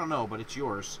SSP? I don't know, but it's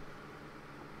yours.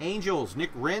 Angels,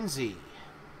 Nick Renzi.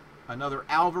 Another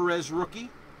Alvarez rookie.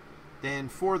 Then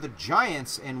for the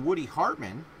Giants and Woody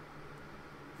Hartman,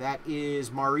 that is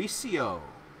Mauricio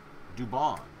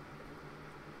Dubon.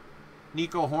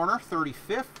 Nico Horner,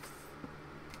 35th.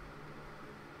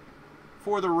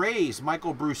 For the Rays,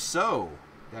 Michael Brousseau.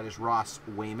 That is Ross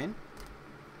Wayman.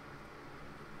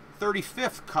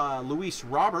 35th, Luis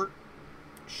Robert.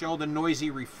 Sheldon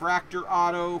Noisy refractor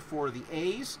auto for the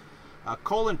A's.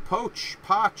 Colin Poche,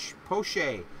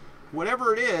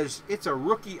 whatever it is, it's a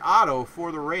rookie auto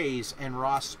for the Rays and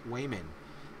Ross Wayman.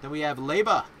 Then we have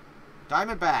Leba,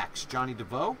 Diamondbacks, Johnny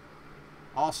DeVoe.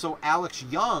 Also Alex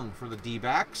Young for the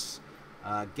D-backs.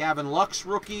 Gavin Lux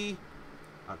rookie.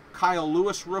 Kyle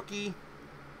Lewis rookie.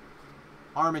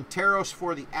 Armenteros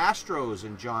for the Astros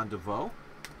and John DeVoe.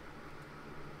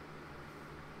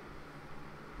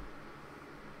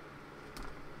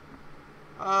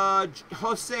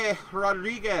 Jose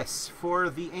Rodriguez for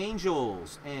the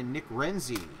Angels and Nick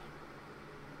Renzi.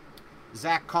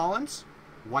 Zach Collins,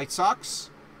 White Sox.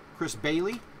 Chris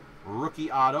Bailey,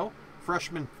 rookie auto.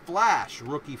 Freshman Flash,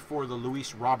 rookie for the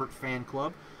Luis Robert fan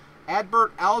club.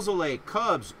 Adbert Alzolay,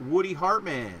 Cubs, Woody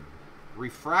Hartman.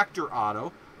 refractor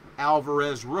auto.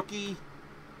 Alvarez rookie.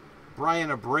 Brian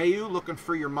Abreu looking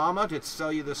for your mama to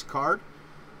sell you this card.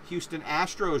 Houston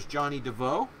Astros, Johnny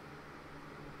DeVoe.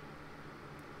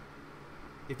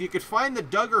 If you could find the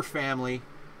Duggar family,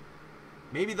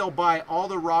 maybe they'll buy all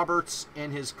the Roberts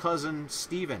and his cousin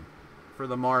Steven for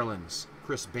the Marlins.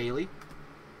 Chris Bailey.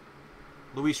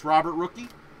 Luis Robert rookie.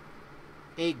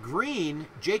 A green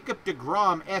Jacob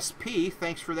deGrom SP.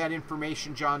 Thanks for that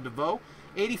information, John DeVoe.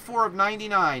 84 of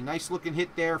 99. Nice looking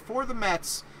hit there for the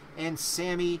Mets and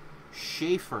Sammy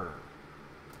Schaefer.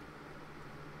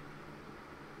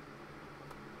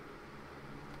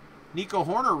 Nico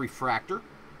Horner refractor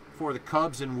for the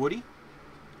Cubs and Woody.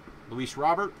 Luis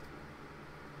Robert.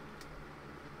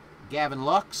 Gavin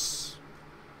Lux.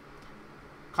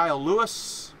 Kyle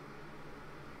Lewis.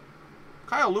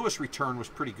 Kyle Lewis' return was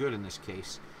pretty good in this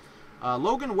case.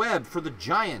 Logan Webb for the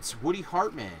Giants, Woody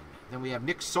Hartman. Then we have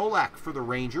Nick Solak for the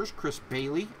Rangers, Chris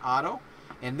Bailey, auto.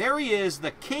 And there he is,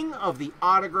 the king of the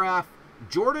autograph,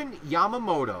 Jordan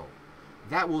Yamamoto.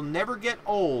 That will never get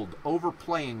old,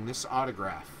 overplaying this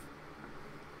autograph.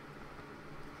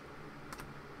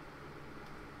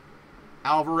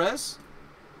 Alvarez.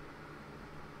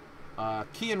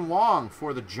 Kian Wong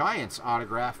for the Giants,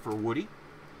 autograph for Woody.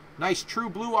 Nice true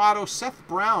blue auto, Seth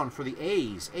Brown for the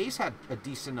A's. A's had a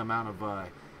decent amount of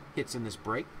hits in this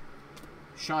break.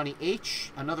 Shawnee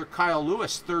H. Another Kyle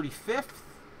Lewis, 35th.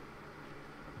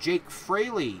 Jake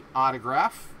Fraley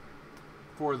autograph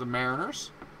for the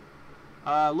Mariners.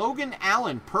 Logan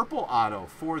Allen, purple auto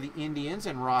for the Indians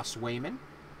and Ross Wayman.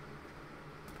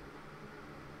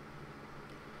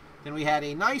 Then we had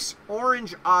a nice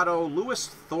orange auto, Lewis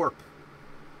Thorpe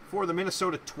for the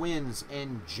Minnesota Twins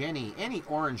and Jenny. Any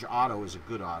orange auto is a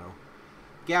good auto.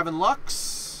 Gavin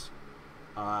Lux.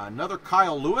 Another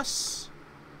Kyle Lewis.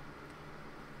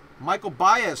 Michael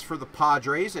Baez for the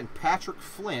Padres and Patrick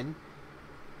Flynn.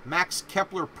 Max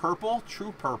Kepler purple,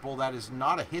 true purple. That is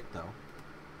not a hit though.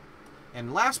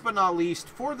 And last but not least,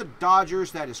 for the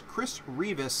Dodgers, that is Chris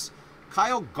Rivas.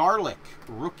 Kyle Garlick,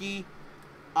 rookie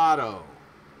auto.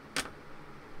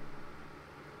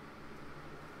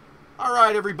 All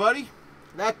right, everybody.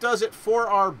 That does it for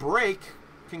our break.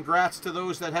 Congrats to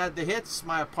those that had the hits.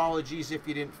 My apologies if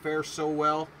you didn't fare so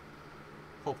well.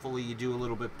 Hopefully you do a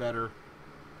little bit better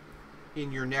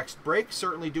in your next break.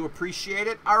 Certainly do appreciate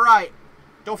it. All right.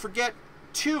 Don't forget,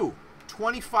 2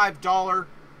 $25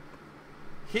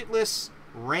 hitless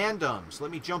randoms.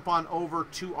 Let me jump on over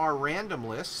to our random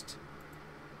list.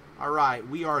 All right,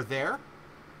 we are there.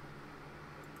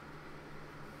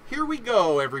 Here we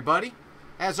go, everybody.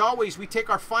 As always, we take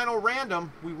our final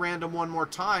random, we random one more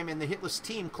time, and the hitless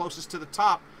team closest to the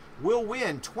top will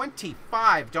win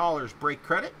 $25 break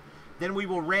credit. Then we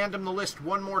will random the list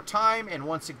one more time, and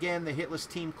once again, the hitless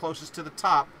team closest to the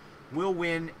top will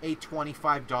win a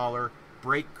 $25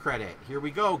 break credit. Here we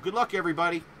go. Good luck,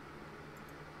 everybody.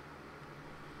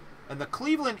 And the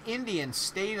Cleveland Indians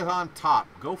stayed on top.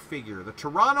 Go figure. The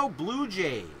Toronto Blue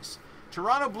Jays.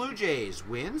 Toronto Blue Jays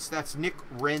wins. That's Nick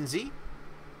Renzi.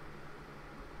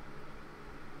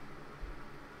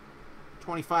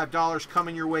 $25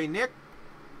 coming your way, Nick.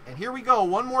 And here we go,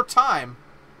 one more time.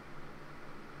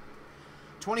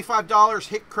 $25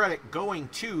 hit credit going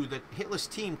to the hitless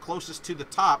team closest to the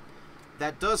top.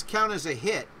 That does count as a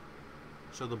hit.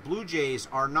 So the Blue Jays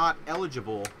are not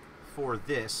eligible for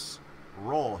this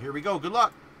roll. Here we go. Good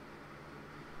luck.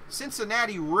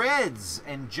 Cincinnati Reds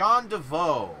and John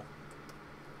DeVoe.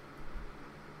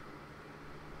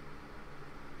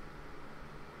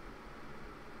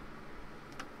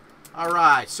 All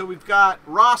right, so we've got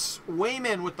Ross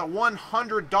Wayman with the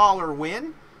 $100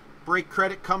 win. Break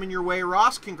credit coming your way,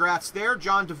 Ross. Congrats there.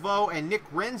 John DeVoe and Nick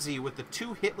Renzi with the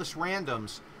 2 hitless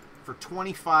randoms for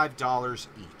 $25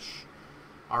 each.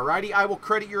 All righty, I will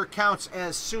credit your accounts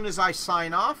as soon as I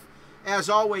sign off. As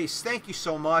always, thank you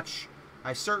so much.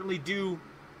 I certainly do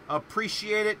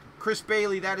appreciate it. Chris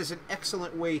Bailey, that is an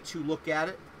excellent way to look at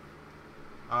it,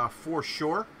 for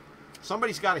sure.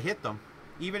 Somebody's got to hit them.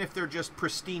 Even if they're just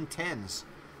pristine 10s,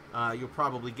 you'll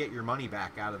probably get your money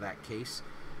back out of that case.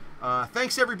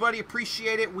 Thanks, everybody.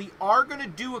 Appreciate it. We are going to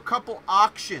do a couple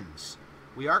auctions.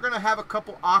 We are going to have a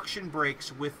couple auction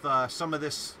breaks with some of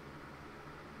this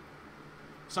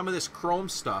Chrome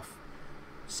stuff.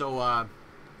 So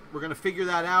we're going to figure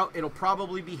that out. It'll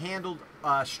probably be handled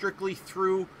strictly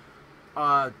through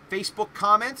Facebook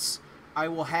comments. I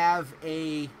will have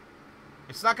a...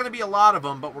 It's not going to be a lot of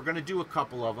them, but we're going to do a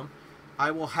couple of them. I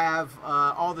will have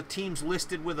all the teams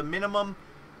listed with a minimum.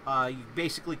 You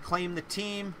basically claim the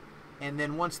team, and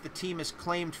then once the team is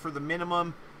claimed for the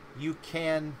minimum, you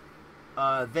can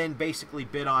then basically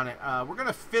bid on it. We're going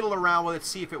to fiddle around with it,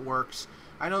 see if it works.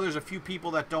 I know there's a few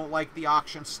people that don't like the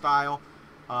auction style,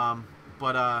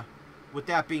 but with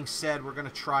that being said, we're going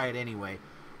to try it anyway.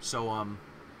 So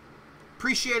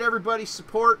appreciate everybody's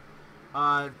support.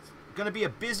 Going to be a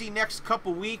busy next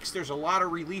couple weeks. There's a lot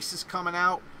of releases coming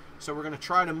out, so we're going to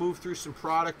try to move through some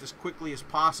product as quickly as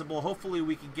possible. Hopefully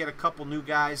we can get a couple new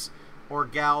guys or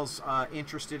gals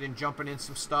interested in jumping in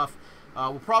some stuff.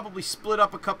 We'll probably split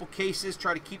up a couple cases,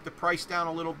 try to keep the price down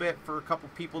a little bit for a couple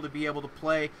people to be able to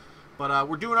play. But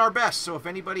we're doing our best, so if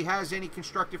anybody has any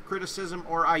constructive criticism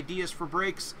or ideas for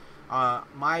breaks,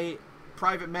 my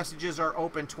private messages are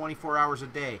open 24 hours a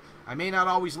day. I may not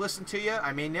always listen to you,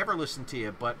 I may never listen to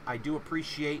you, but I do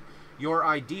appreciate your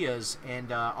ideas,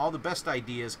 and all the best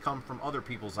ideas come from other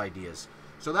people's ideas.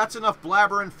 So that's enough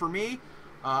blabbering for me.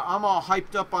 I'm all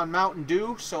hyped up on Mountain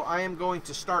Dew, so I am going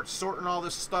to start sorting all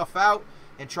this stuff out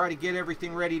and try to get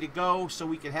everything ready to go so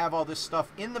we can have all this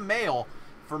stuff in the mail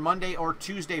for Monday or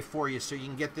Tuesday for you, so you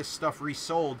can get this stuff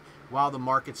resold while the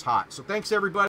market's hot. So thanks, everybody.